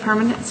accepting a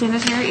permanent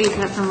sanitary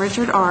easement from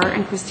Richard R.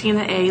 and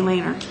Christina A.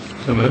 Lehner.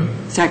 So moved.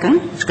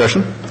 Second.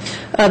 Discussion.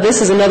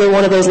 This is another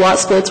one of those lot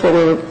splits where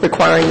we're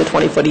requiring the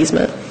 20-foot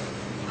easement.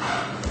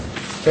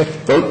 Okay.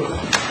 Vote.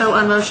 Vote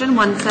on motion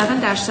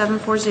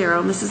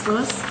 17-740. Mrs.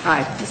 Lewis?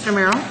 Aye. Mr.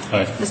 Merrill?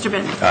 Aye. Mr.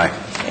 Benton? Aye.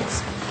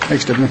 Thanks.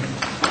 Thanks, Tiffany.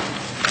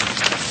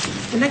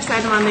 The next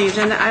item on the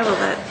agenda, I will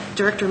let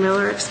Director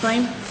Miller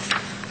explain.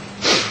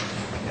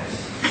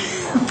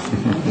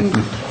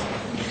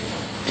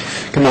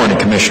 Good morning,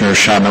 Commissioners.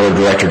 Sean Miller,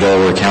 Director,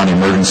 Delaware County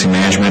Emergency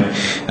Management.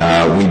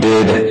 We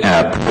did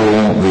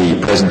pull the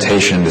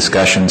presentation and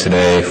discussion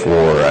today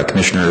for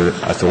Commissioner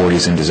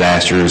Authorities and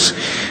Disasters.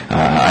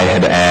 I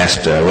had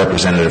asked a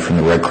representative from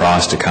the Red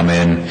Cross to come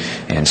in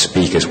and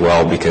speak as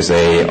well because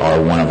they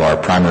are one of our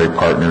primary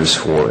partners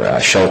for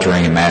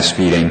sheltering and mass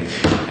feeding,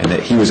 and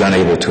that he was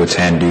unable to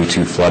attend due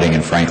to flooding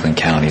in Franklin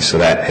County, so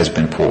that has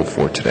been pulled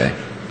for today.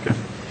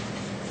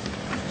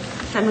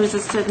 That moves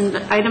us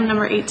to item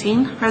number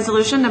 18,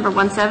 resolution number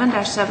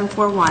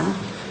 17-741,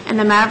 in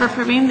the matter of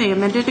approving the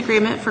amended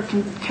agreement for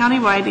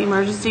countywide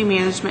emergency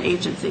management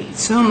agency.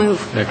 So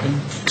moved. Second.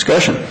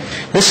 Discussion.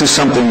 This is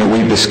something that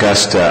we've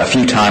discussed a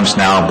few times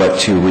now, but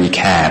to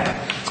recap,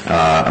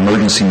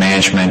 emergency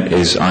management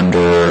is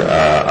under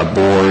a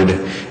board,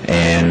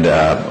 and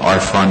our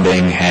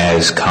funding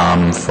has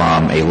come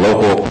from a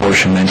local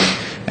apportionment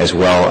as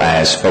well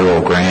as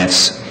federal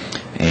grants.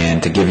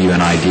 And to give you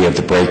an idea of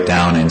the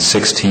breakdown, in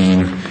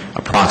 2016,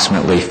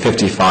 approximately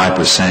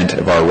 55%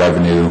 of our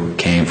revenue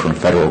came from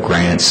federal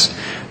grants.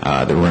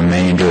 The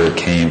remainder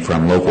came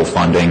from local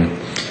funding.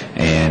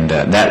 And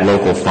that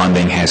local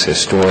funding has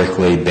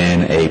historically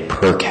been a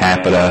per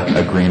capita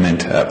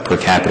agreement, per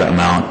capita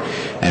amount.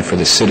 And for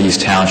the cities,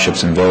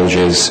 townships, and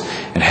villages,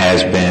 it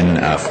has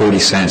been 40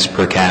 cents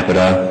per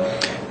capita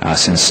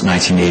since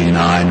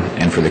 1989.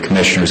 And for the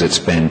commissioners, it's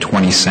been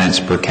 20 cents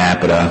per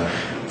capita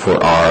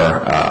for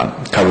our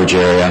coverage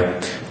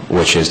area,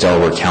 which is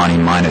Delaware County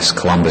minus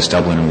Columbus,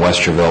 Dublin, and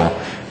Westerville.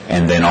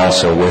 And then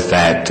also with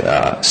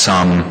that,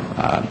 some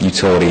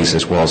utilities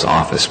as well as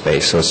office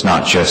space. So it's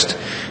not just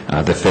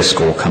the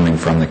fiscal coming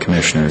from the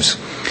commissioners.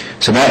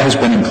 So that has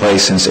been in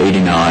place since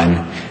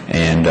 '89,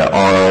 and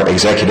our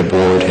executive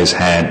board has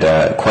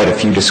had quite a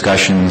few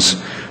discussions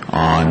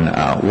on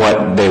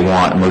what they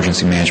want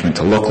emergency management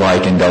to look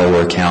like in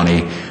Delaware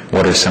County,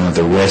 what are some of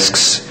the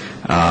risks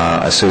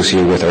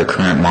associated with our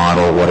current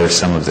model, what are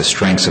some of the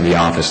strengths of the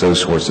office,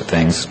 those sorts of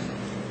things.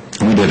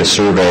 We did a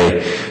survey,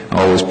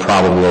 it was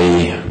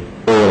probably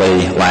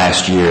early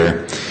last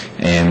year,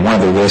 and one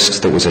of the risks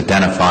that was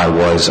identified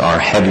was our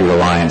heavy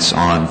reliance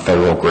on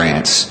federal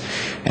grants.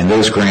 And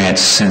those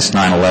grants since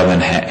 9/11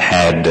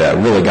 had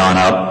really gone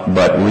up,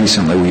 but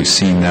recently we've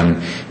seen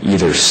them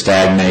either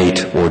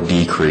stagnate or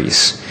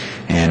decrease.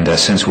 And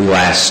since we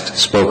last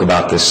spoke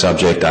about this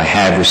subject, I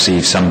have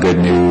received some good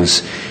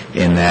news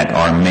in that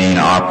our main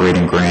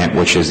operating grant,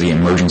 which is the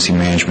Emergency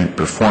Management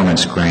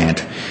Performance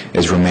Grant,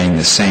 is remaining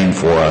the same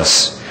for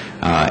us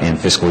in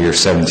fiscal year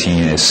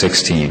 17 as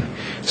 16.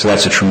 So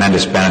that's a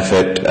tremendous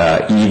benefit.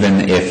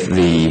 Even if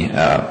the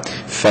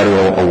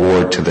federal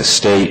award to the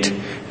state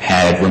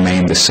had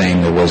remained the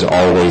same, there was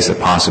always the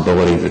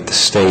possibility that the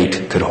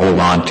state could hold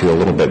on to a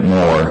little bit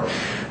more,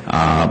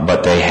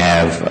 but they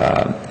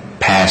have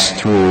pass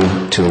through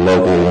to the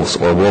locals,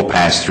 or will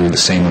pass through the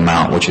same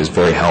amount, which is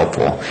very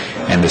helpful.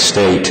 And the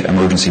state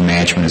emergency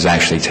management is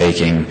actually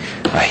taking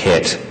a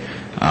hit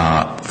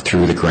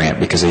through the grant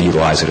because they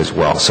utilize it as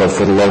well. So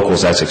for the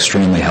locals, that's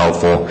extremely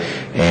helpful,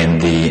 and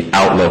the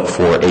outlook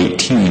for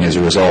 18 as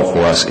a result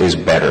for us is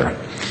better.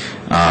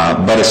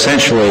 But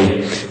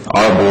essentially,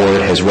 our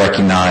board has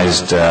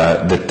recognized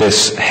that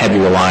this heavy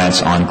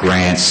reliance on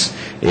grants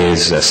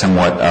is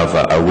somewhat of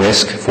a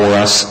risk for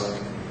us.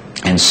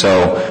 And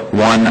so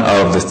one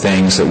of the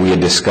things that we had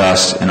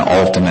discussed and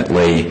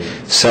ultimately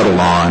settled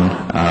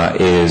on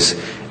is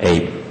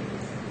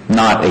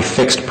not a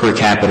fixed per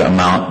capita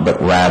amount,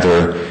 but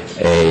rather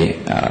a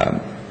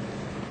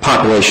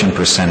population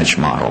percentage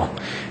model.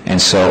 And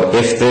so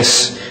if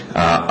this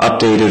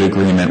updated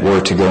agreement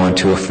were to go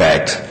into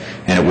effect,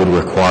 and it would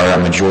require a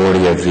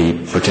majority of the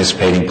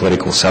participating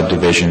political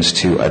subdivisions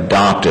to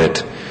adopt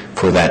it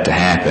for that to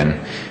happen,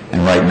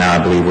 and right now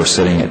I believe we're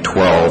sitting at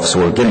 12, so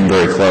we're getting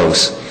very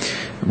close.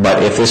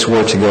 But if this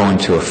were to go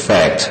into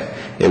effect,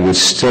 it would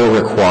still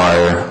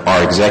require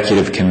our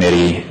executive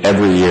committee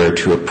every year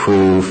to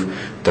approve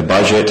the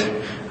budget,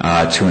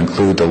 to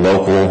include the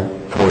local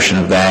portion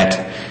of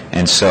that.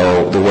 And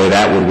so the way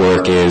that would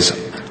work is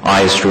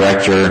I, as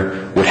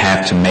director, would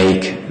have to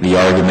make the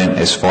argument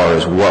as far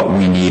as what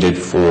we needed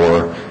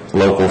for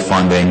local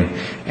funding,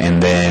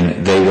 and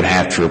then they would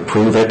have to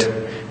approve it.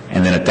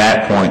 And then at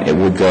that point, it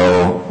would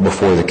go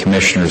before the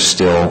commissioners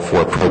still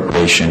for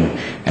appropriation,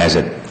 as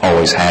it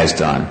always has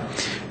done.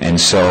 And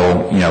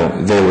so,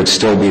 there would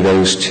still be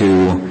those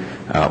two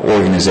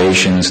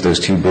organizations, those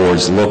two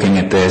boards looking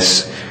at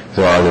this.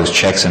 There are those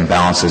checks and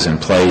balances in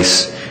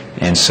place.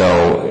 And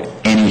so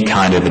any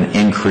kind of an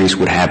increase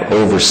would have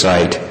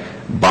oversight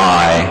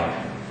by,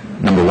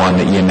 number one,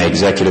 the EMA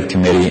Executive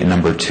Committee, and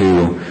number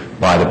two,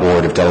 by the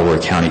Board of Delaware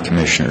County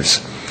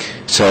Commissioners.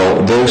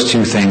 So those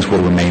two things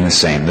would remain the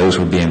same. Those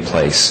would be in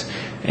place.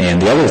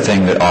 And the other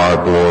thing that our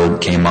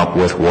board came up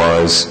with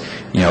was,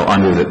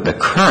 under the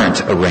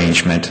current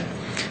arrangement,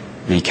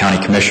 the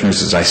county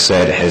commissioners, as I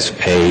said,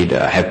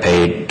 have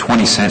paid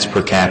 20 cents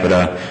per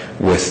capita,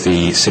 with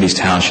the cities,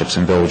 townships,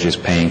 and villages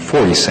paying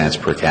 40 cents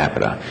per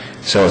capita.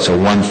 So it's a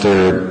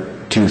 1/3,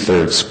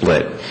 2/3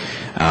 split.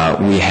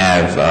 We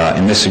have,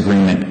 in this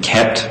agreement,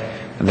 kept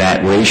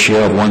that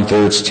ratio of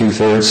 1/3,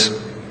 2/3.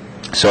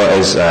 So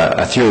as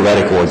a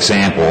theoretical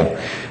example,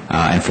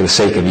 and for the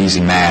sake of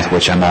easy math,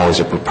 which I'm always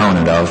a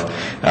proponent of,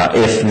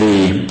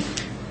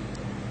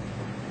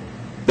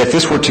 if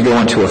this were to go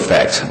into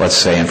effect, let's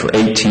say, and for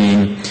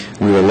 18,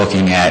 we were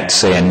looking at,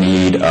 say, a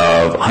need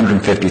of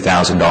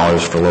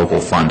 $150,000 for local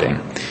funding.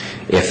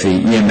 If the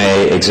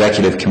EMA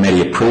Executive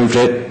Committee approved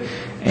it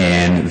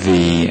and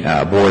the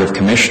Board of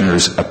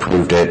Commissioners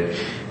approved it,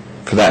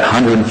 for that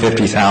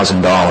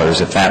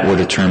 $150,000, if that were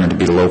determined to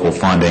be local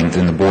funding,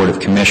 then the Board of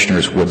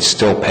Commissioners would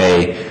still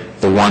pay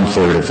the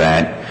 1/3 of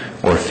that,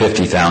 or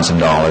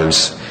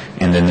 $50,000,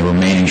 and then the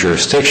remaining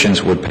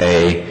jurisdictions would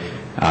pay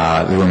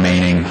the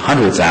remaining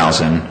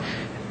 $100,000,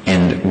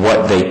 and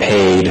what they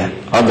paid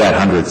of that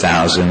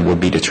 $100,000 would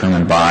be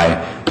determined by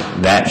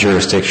that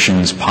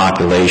jurisdiction's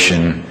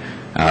population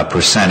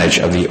percentage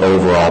of the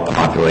overall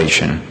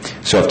population.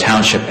 So if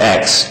Township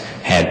X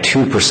had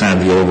 2%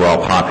 of the overall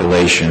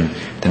population,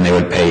 then they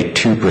would pay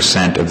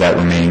 2% of that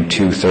remaining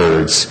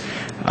 2/3,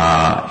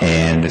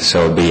 and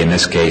so it would be, in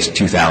this case,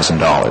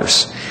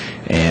 $2,000.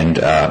 And,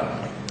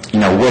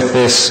 with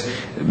this,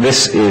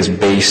 this is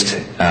based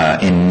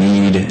in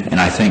need, and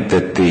I think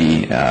that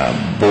the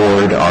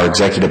board, our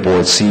executive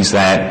board, sees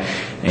that.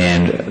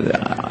 And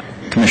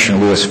Commissioner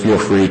Lewis, feel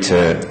free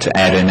to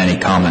add in any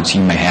comments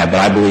you may have, but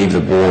I believe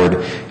the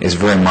board is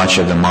very much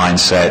of the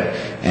mindset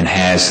and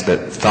has the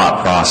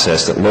thought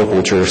process that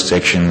local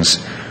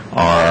jurisdictions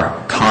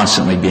are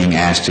constantly being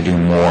asked to do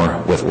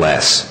more with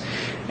less,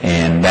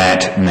 and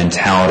that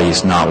mentality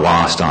is not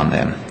lost on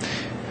them.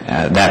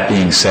 That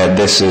being said,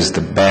 this is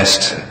the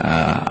best,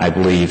 I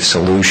believe,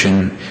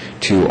 solution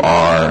to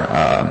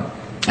our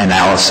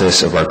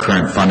analysis of our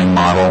current funding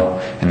model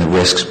and the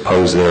risks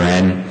posed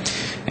therein.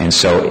 And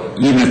so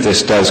even if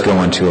this does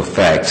go into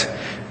effect,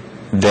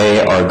 they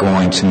are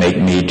going to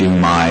make me do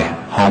my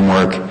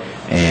homework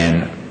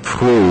and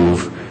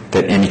prove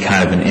that any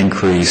kind of an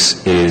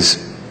increase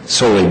is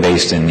solely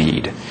based in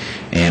need.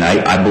 And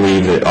I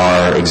believe that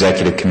our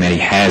executive committee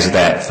has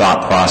that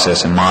thought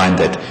process in mind,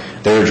 that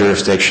their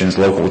jurisdictions,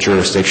 local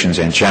jurisdictions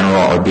in general,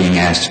 are being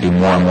asked to do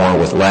more and more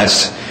with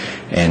less.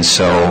 And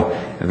so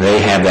they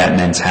have that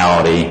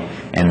mentality,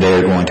 and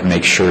they're going to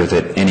make sure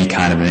that any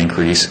kind of an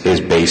increase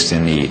is based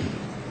in need.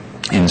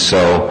 And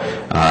so,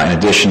 in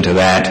addition to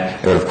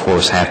that, it would, of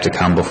course, have to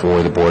come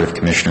before the Board of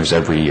Commissioners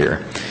every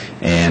year.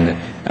 And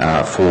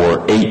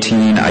for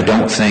 18, I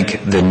don't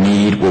think the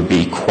need would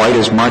be quite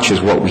as much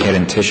as what we had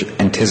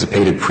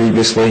anticipated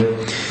previously.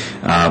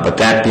 But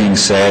that being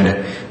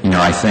said,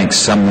 I think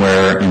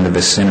somewhere in the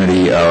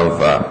vicinity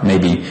of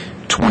maybe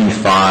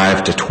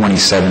 25 to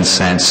 27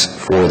 cents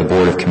for the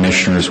Board of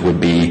Commissioners would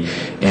be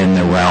in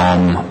the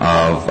realm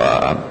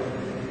of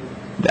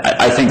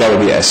I think that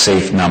would be a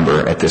safe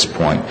number at this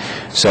point.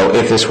 So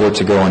if this were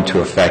to go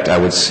into effect, I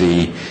would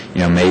see,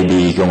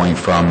 maybe going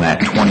from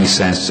that 20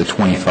 cents to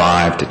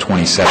 25 to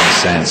 27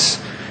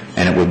 cents,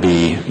 and it would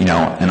be,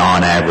 an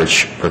on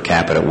average per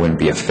capita. It wouldn't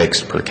be a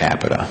fixed per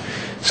capita.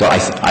 So I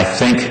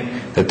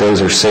think that those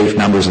are safe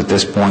numbers at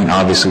this point.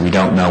 Obviously, we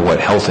don't know what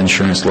health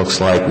insurance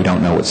looks like. We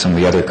don't know what some of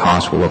the other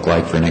costs will look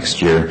like for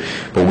next year.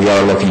 But we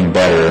are looking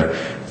better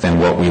than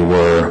what we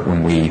were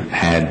when we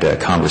had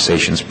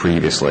conversations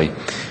previously.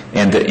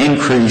 And the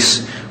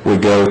increase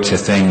would go to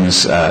things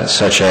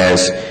such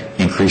as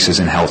increases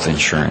in health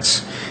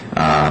insurance,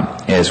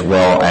 as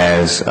well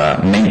as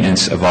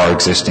maintenance of our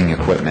existing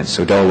equipment.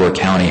 So Delaware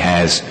County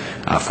has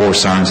 4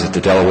 signs at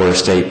the Delaware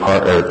State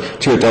Park, or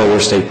 2 at Delaware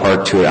State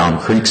Park, 2 at Elm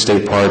Creek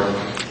State Park,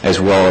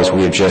 as well as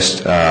we have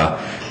just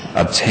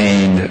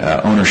obtained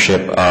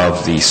ownership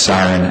of the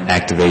siren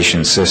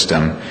activation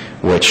system,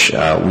 which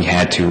we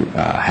had to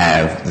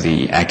have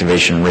the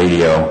activation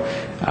radio,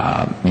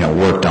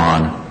 worked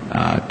on.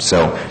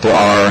 So there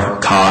are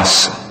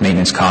costs,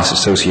 maintenance costs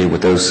associated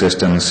with those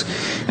systems,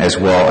 as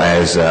well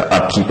as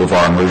upkeep of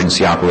our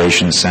emergency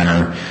operations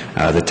center,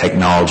 the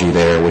technology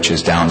there, which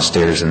is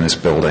downstairs in this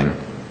building.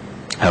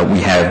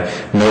 We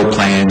have no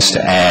plans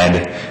to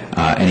add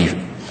any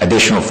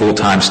additional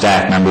full-time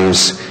staff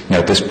members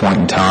at this point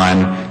in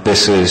time.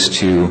 This is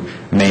to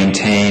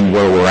maintain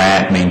where we're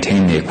at,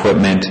 maintain the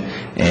equipment,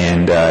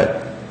 and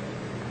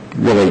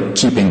really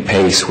keeping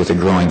pace with a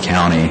growing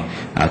county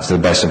to the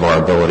best of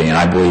our ability. And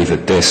I believe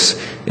that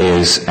this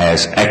is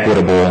as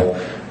equitable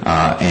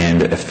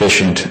and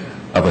efficient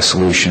of a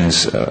solution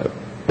as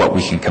what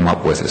we can come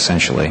up with,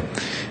 essentially.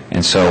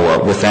 And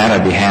so with that,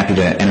 I'd be happy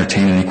to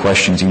entertain any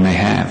questions you may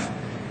have.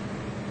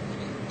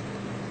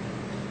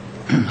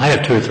 I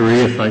have 2 or 3,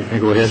 if I can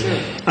go ahead.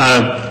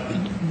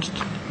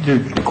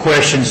 The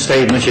question,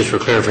 statements, just for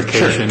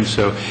clarification.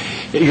 Sure.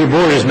 So your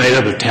board is made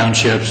up of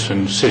townships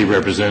and city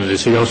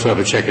representatives. So you also have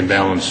a check and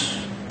balance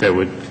that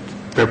would,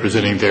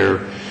 representing their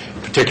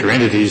particular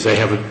entities, they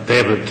have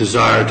a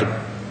desire to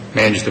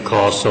manage the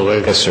cost. So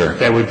yes, sir.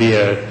 That would be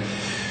a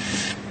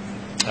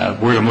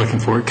word I'm looking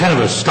for, kind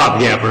of a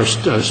stopgap, or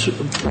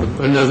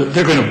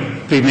they're going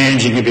to be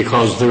managing it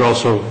because they're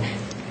also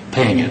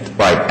paying it.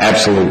 Right,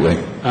 absolutely.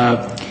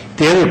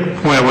 The other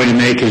point I want to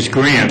make is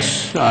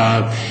grants.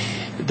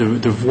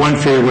 The one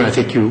fear I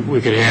think we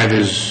could have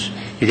is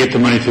you get the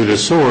money through the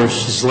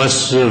source, it's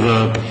less of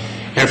an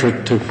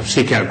effort to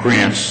seek out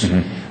grants.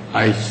 Mm-hmm.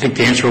 I think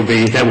the answer will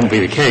be that won't be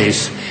the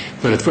case,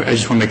 but I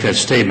just want to make that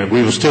statement.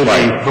 We will still be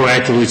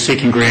proactively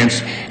seeking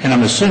grants, and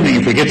I'm assuming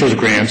if we get those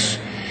grants,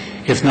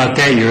 if not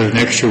that year, the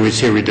next year we'd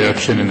see a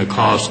reduction in the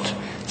cost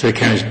to the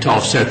county to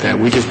offset that.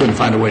 We just wouldn't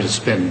find a way to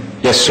spend.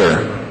 Yes,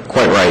 sir.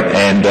 Quite right.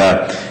 And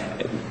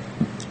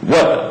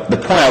the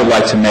point I would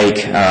like to make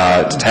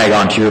to tag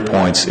on to your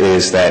points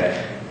is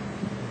that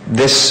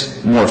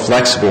this more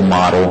flexible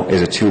model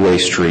is a two-way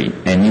street,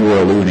 and you were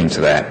alluding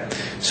to that.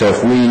 So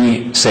if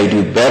we, say,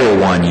 do better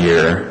one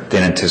year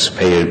than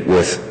anticipated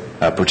with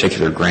a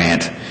particular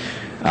grant,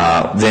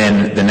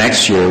 then the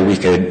next year we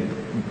could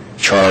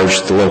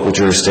charge the local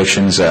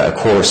jurisdictions a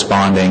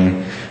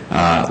corresponding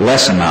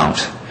less amount,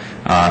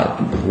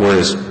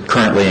 whereas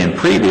currently in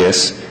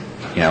previous,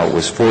 it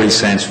was 40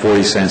 cents,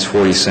 40 cents,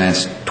 40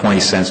 cents, 20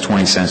 cents,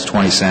 20 cents,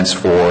 20 cents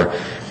for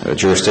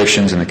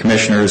jurisdictions and the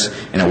commissioners,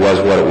 and it was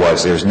what it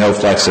was. There's no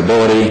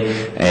flexibility,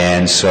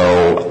 and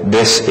so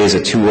this is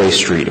a two-way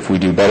street. If we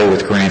do better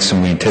with grants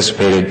than we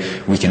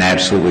anticipated, we can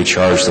absolutely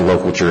charge the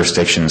local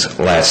jurisdictions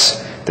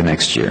less the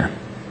next year.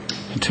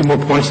 Two more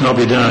points and I'll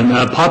be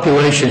done.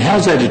 Population,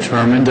 how's that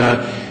determined?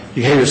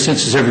 You have your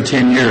census every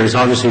 10 years.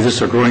 Obviously, this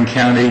is a growing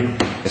county.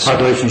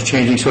 Population is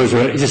changing. So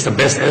is this the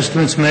best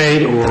estimates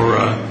made, or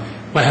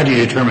how do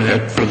you determine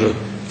that for the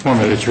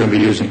formula that you're going to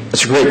be using?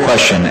 That's a great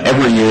question.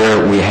 Every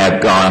year we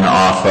have gone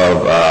off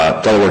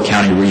of Delaware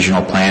County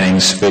Regional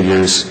Planning's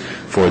figures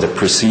for the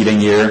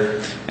preceding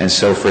year. And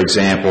so, for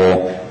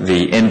example,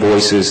 the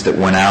invoices that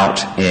went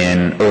out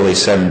in early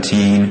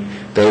 17,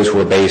 those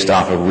were based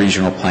off of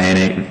Regional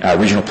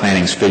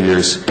Planning's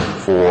figures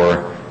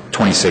for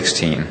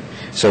 2016.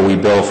 So we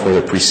bill for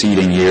the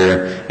preceding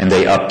year, and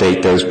they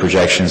update those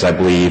projections, I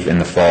believe, in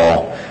the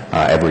fall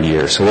every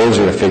year. So those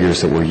are the figures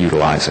that we're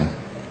utilizing.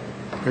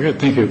 Very good.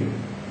 Thank you.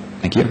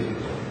 Thank you.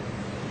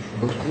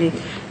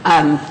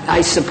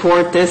 I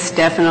support this,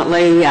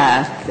 definitely.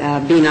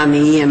 Being on the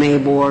EMA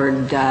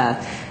board,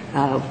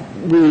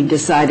 we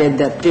decided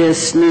that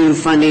this new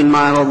funding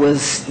model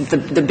was,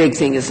 the big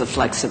thing is the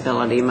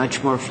flexibility,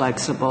 much more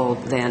flexible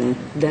than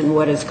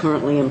what is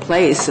currently in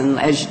place. And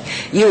as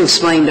you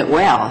explained it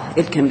well,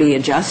 it can be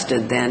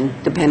adjusted then,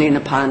 depending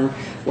upon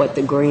what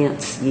the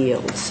grants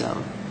yield. So,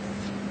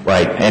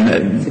 right.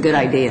 And it's a good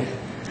idea.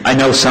 I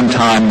know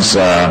sometimes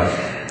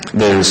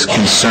there's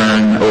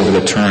concern over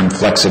the term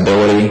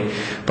flexibility,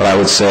 but I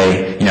would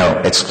say,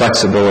 it's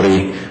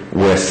flexibility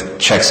with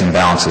checks and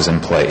balances in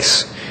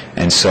place.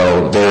 And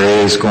so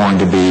there is going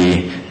to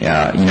be,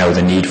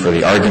 the need for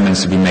the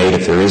arguments to be made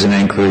if there is an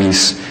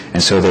increase,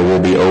 and so there will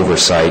be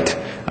oversight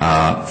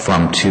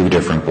from two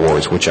different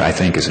boards, which I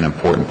think is an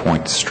important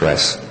point to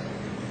stress.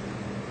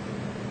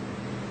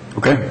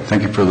 Okay,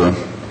 thank you for the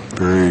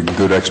very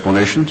good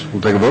explanations.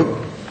 We'll take a vote.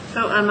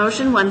 Vote on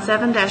motion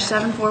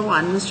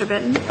 17-741. Mr.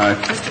 Benton? Aye.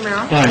 Mr.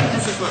 Merrill? Aye.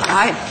 Mrs. Lewis?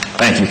 Aye.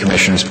 Thank you,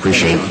 Commissioners.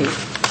 Appreciate Thank it. you.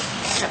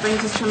 That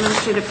brings us to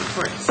administrative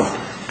reports.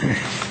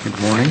 Good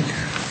morning.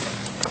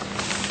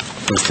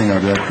 First thing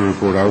I'd like to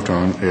report out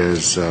on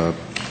is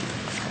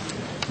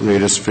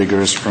latest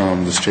figures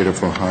from the state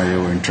of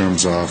Ohio in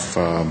terms of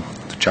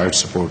the child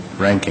support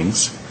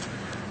rankings.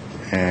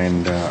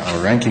 And our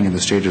ranking in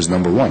the state is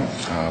number 1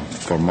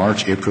 for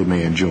March, April,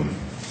 May, and June.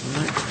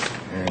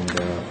 And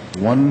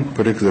one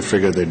particular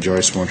figure that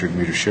Joyce wanted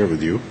me to share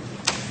with you,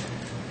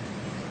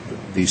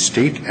 the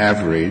state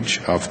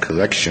average of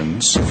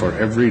collections for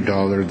every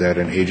dollar that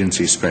an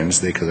agency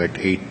spends, they collect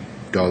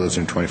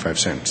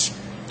 $8.25.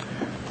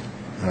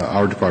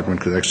 Our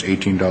department collects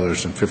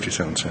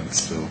 $18.57,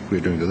 so we're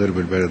doing a little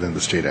bit better than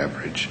the state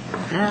average.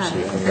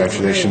 So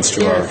congratulations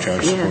to our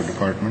child support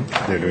department.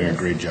 They're doing a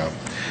great job.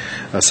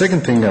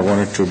 Second thing I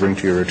wanted to bring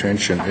to your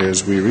attention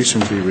is we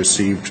recently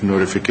received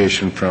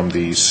notification from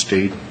the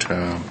state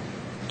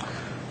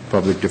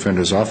public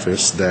defender's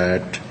office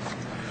that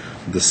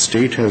the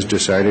state has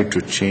decided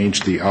to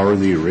change the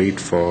hourly rate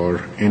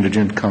for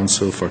indigent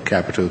counsel for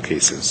capital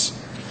cases.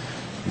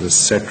 The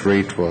set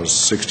rate was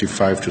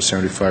 $65 to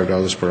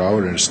 $75 per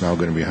hour, and it's now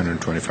going to be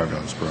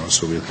 $125 per hour,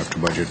 so we'll have to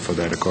budget for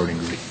that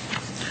accordingly.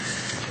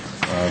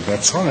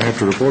 That's all I have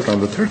to report on.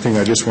 The third thing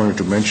I just wanted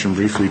to mention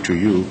briefly to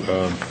you,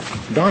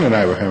 Don and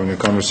I were having a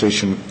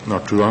conversation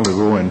not too long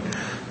ago, and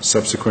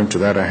subsequent to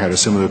that I had a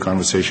similar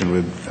conversation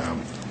with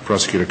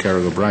Prosecutor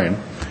Carol O'Brien.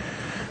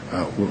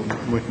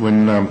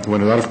 When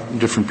a lot of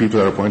different people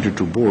are appointed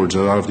to boards,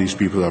 a lot of these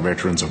people are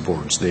veterans of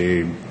boards.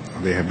 They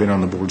have been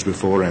on the boards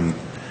before, and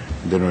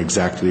they know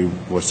exactly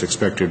what's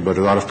expected, but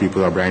a lot of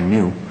people are brand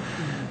new,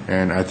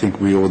 and I think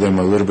we owe them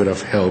a little bit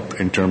of help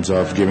in terms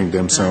of giving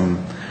them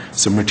some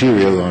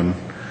material on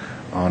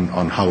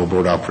how a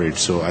board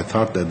operates. So I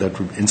thought that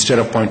would, instead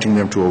of pointing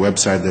them to a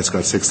website that's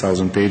got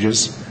 6,000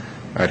 pages,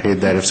 I'd hate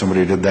that if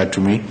somebody did that to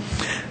me.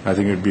 I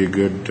think it would be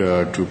good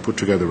to put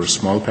together a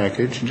small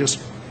package, and just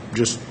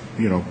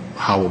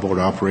how a board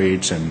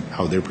operates and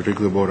how their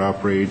particular board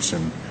operates,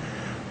 and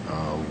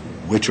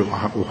which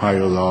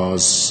Ohio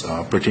laws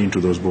pertain to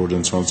those boards,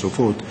 and so on and so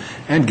forth,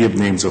 and give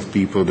names of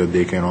people that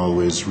they can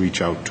always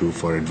reach out to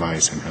for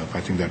advice and help.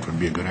 I think that would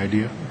be a good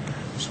idea.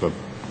 So,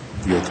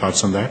 your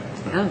thoughts on that?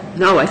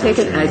 No, I think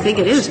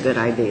it is a good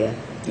idea.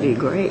 It'd be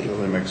great. It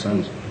really makes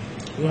sense.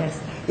 Yes.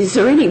 Is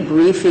there any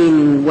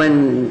briefing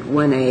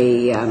when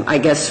I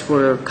guess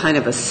we're kind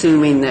of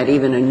assuming that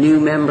even a new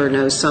member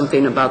knows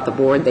something about the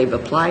board they've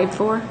applied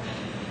for?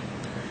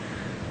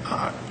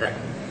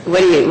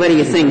 What do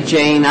you think,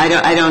 Jane?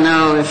 I don't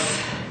know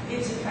if... A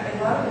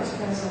lot of it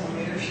depends on the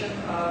leadership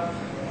of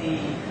the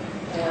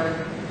board,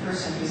 the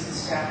person who's the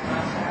staff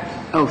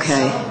contact.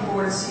 Okay. Some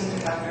boards seem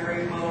to have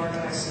very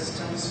well-organized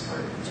systems for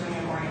doing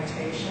an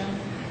orientation.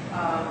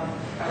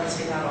 I would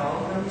say not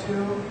all of them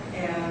do.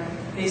 And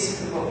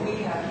basically what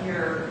we have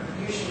here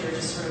usually are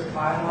just sort of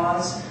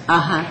bylaws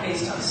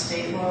based on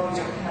state law. We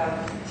don't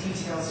have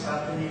details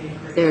about the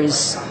nitty-gritty.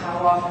 Like how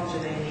often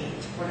do they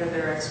meet? What are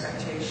their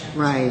expectations?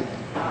 Right.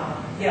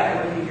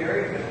 It would be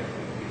very good if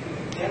we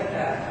could get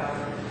that out of,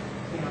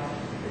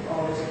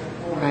 all the different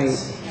boards. Right.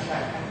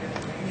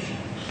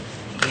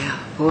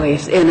 Boy,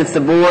 and if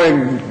the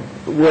board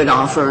would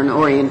offer an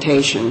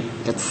orientation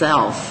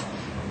itself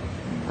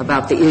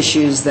about the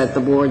issues that the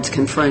board's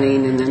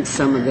confronting and then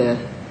some of the,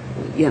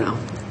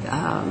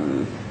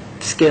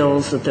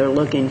 skills that they're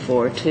looking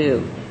for,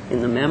 too,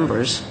 in the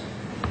members.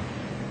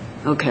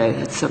 Okay,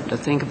 that's something to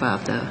think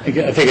about, though. I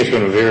think it's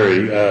going to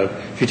vary.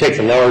 If you take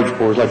the large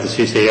boards like the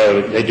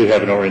CCAO, they do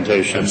have an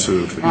orientation.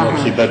 Absolutely.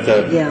 Obviously, but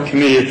the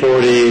community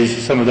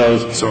authorities, some of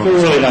those, they're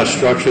really not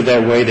structured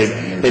that way.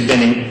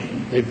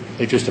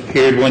 They just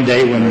appeared one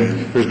day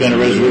when there's been a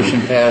resolution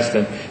passed,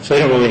 and so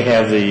they don't really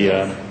have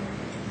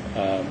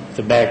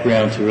the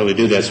background to really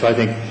do that. So I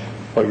think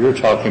what you're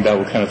talking about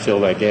will kind of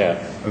fill that gap.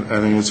 I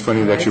think it's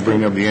funny that you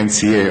bring up the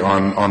NCA.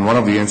 On one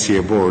of the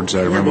NCA boards,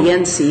 I remember the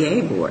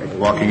NCA board.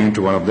 Walking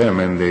into one of them,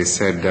 and they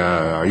said,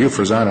 are you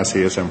Farzan? I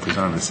said, yes, I'm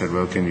Farzan. They said,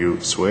 well, can you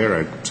swear?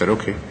 I said,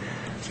 okay.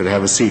 I said,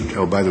 have a seat.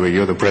 Oh, by the way,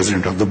 you're the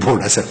president of the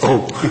board. I said,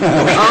 oh. What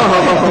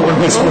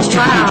am I supposed to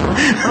do?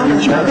 Oh,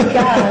 my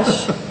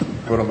gosh.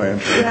 What am I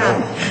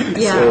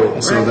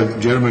answering? So the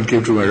gentleman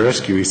came to my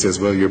rescue. He says,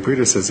 well, your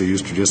predecessor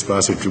used to just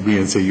pass it to me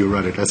and say, you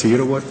run it. I said, you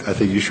know what? I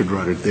think you should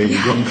run it. There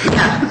you go.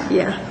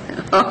 Yeah.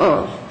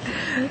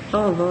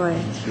 Oh, boy.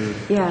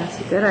 Yeah, it's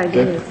a good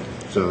idea. Good.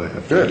 So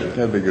Good.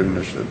 That'd be a good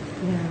initiative.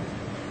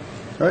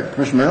 Yeah. All right,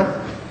 Commissioner Merrill?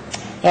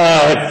 I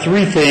had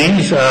three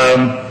things.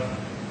 I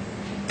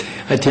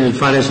attended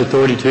Finance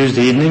Authority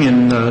Tuesday evening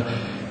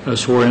and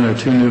swore in our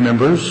two new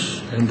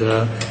members. And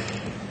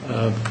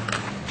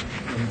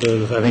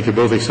I think you're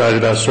both excited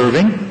about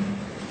serving.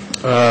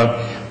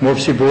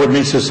 Morpsey Board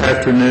meets this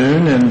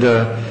afternoon, and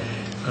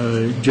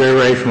Jerry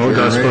Ray from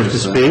ODOT is supposed to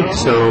speak.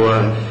 So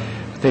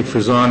I think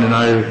Farzan and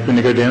I are going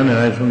to go down, and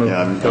I don't know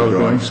if y'all are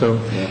going. So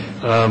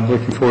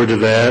looking forward to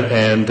that.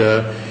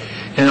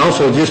 And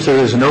also, just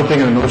as an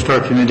opening of the North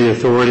Star Community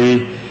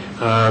Authority,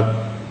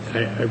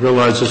 I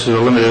realize this is a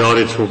limited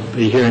audience will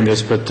be hearing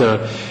this, but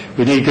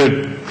we need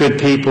good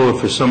people.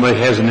 If somebody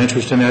has an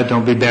interest in that,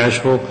 don't be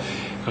bashful.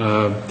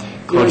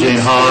 Call Jane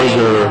Hawes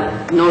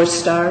or North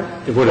Star.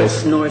 What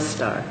is North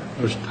Star?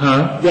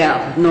 Huh?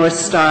 Yeah, North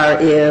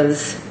Star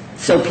is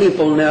so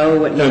people know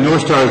what. No,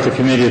 North Star is the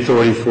community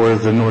authority for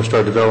the North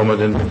Star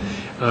development, and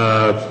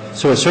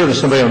so it's certainly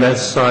somebody on that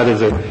side of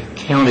the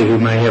county who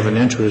may have an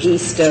interest.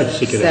 East of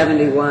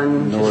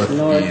 71, north of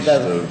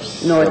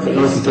northeast. North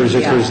of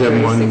 36,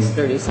 37,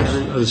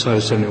 37. Other side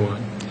of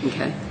 71.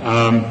 Okay.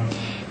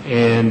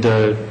 And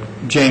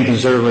Jane can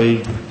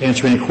certainly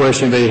answer any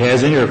question anybody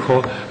has in here, or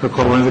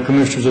call one of the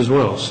commissioners as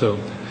well. So,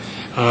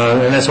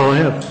 and that's all I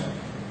have.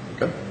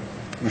 Okay.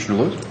 Commissioner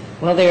Lewis?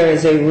 Well, there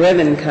is a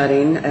ribbon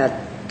cutting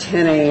at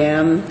 10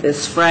 a.m.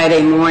 this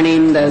Friday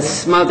morning. The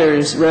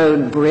Smothers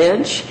Road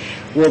Bridge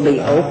will be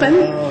open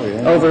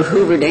over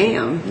Hoover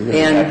Dam. You're going to be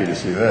happy to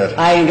see that.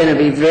 I am going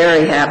to be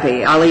very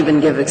happy. I'll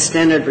even give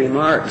extended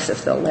remarks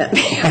if they'll let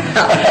me.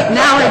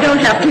 Now I don't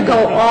have to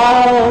go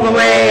all the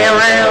way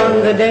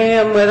around the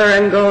dam, whether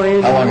I'm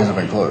going How long has it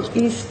been closed?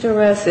 east or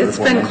west. It's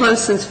been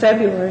closed since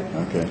February.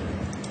 Okay.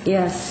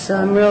 Yes, so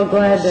I'm real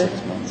glad to.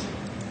 6 months.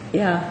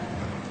 Yeah.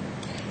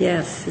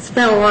 Yes, it's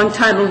been a long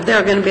time. There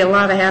are going to be a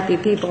lot of happy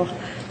people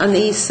on the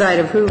east side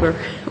of Hoover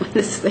when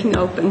this thing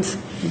opens.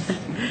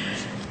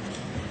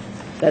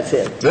 That's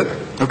it.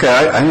 Okay,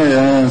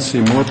 I see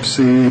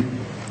Morpsey.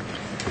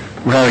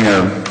 We're having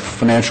a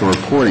financial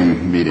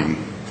reporting meeting,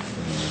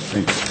 I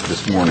think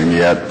this morning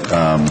yet.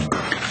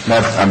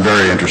 I'm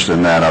very interested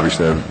in that.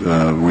 Obviously,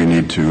 we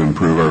need to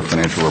improve our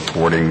financial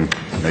reporting,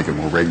 make it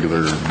more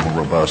regular,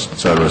 more robust, et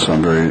cetera. So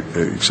I'm very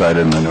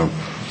excited, and I know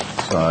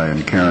Cy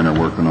and Karen are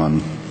working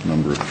on a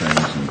number of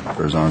things, and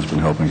Farzan's been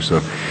helping. So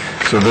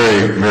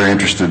very, very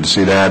interested to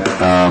see that.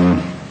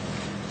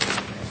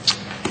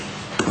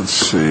 Let's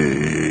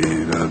see.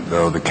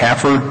 The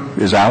CAFR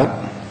is out.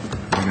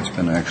 I think it's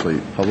been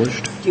actually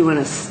published. Do you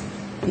want to,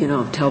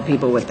 tell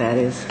people what that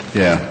is?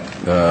 Yeah.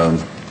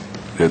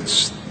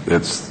 It's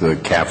the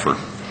CAFR.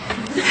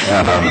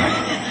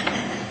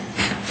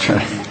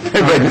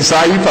 Everybody,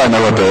 Cy, you probably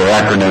know what the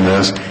acronym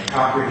is.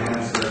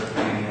 Comprehensive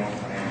Annual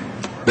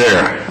Plan.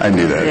 There, I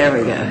knew that. There we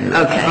go.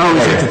 Okay. I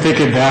always have to think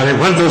about it.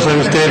 What does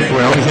I stand for?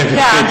 I always have to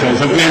think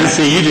those. I'm glad to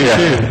see you do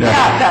too.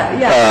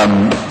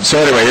 Yeah. So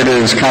anyway, it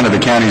is kind of the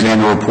county's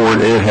annual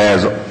report. It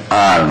has,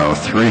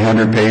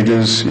 300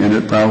 pages in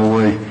it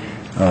probably,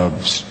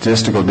 of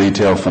statistical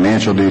detail,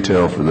 financial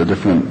detail for the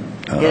different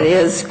It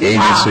is.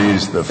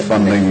 agencies, the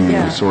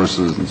funding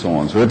sources, and so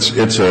on. So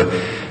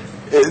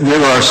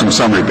there are some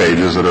summary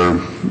pages that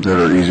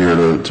are easier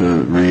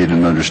to read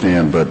and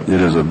understand, but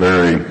it is a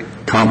very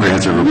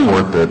comprehensive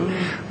report that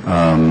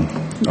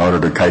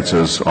Auditor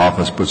Keitz's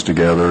office puts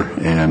together,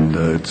 and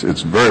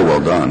it's very well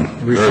done.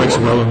 It reflects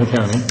well in the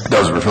county. It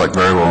does reflect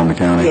very well in the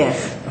county.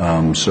 Yes.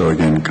 So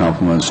again,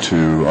 compliments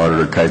to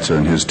Auditor Keitz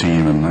and his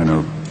team, and I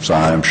know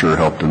Cy, I'm sure,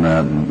 helped in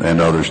that, and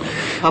others.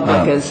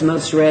 Public is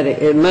most ready.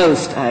 I don't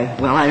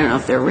know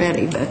if they're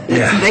ready, but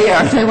they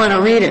are if they want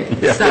to read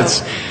it. Yeah, so,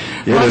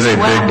 it is a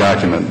big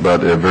document,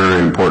 but a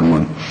very important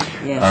one.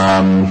 Yes.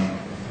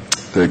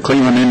 The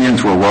Cleveland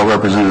Indians were well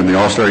represented in the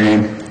All-Star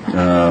game.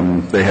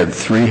 They had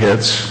 3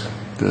 hits.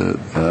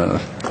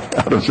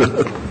 out of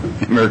the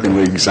American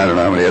League. I don't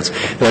know how many hits.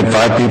 They had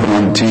 5 people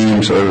on the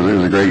team, so it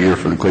was a great year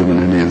for the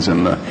Cleveland Indians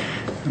in the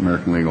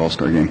American League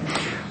All-Star Game.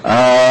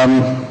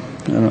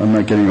 I'm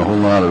not getting a whole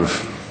lot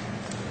of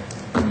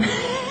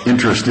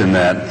interest in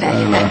that. I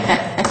don't know.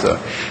 So,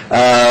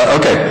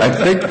 okay, I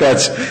think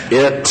that's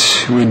it.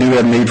 We do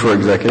have need for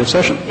executive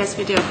session. Yes,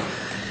 we do.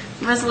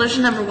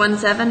 Resolution number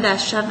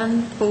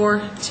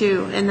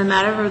 17-742, in the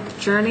matter of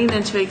adjourning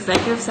into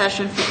executive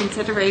session for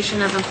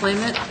consideration of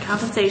employment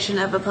compensation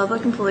of a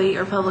public employee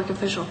or public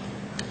official.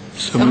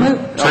 So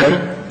moved.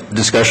 Okay.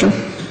 Discussion?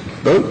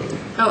 Vote?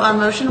 Oh, on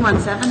motion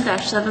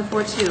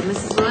 17-742,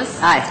 Mrs. Lewis?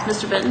 Aye.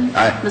 Mr. Benton?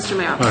 Aye. Mr.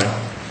 Merrill? All right.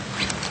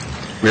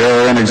 We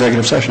are in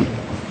executive session.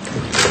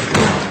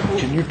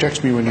 Can you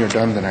text me when you're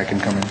done, then I can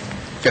come in?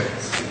 Okay.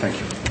 Thank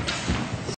you.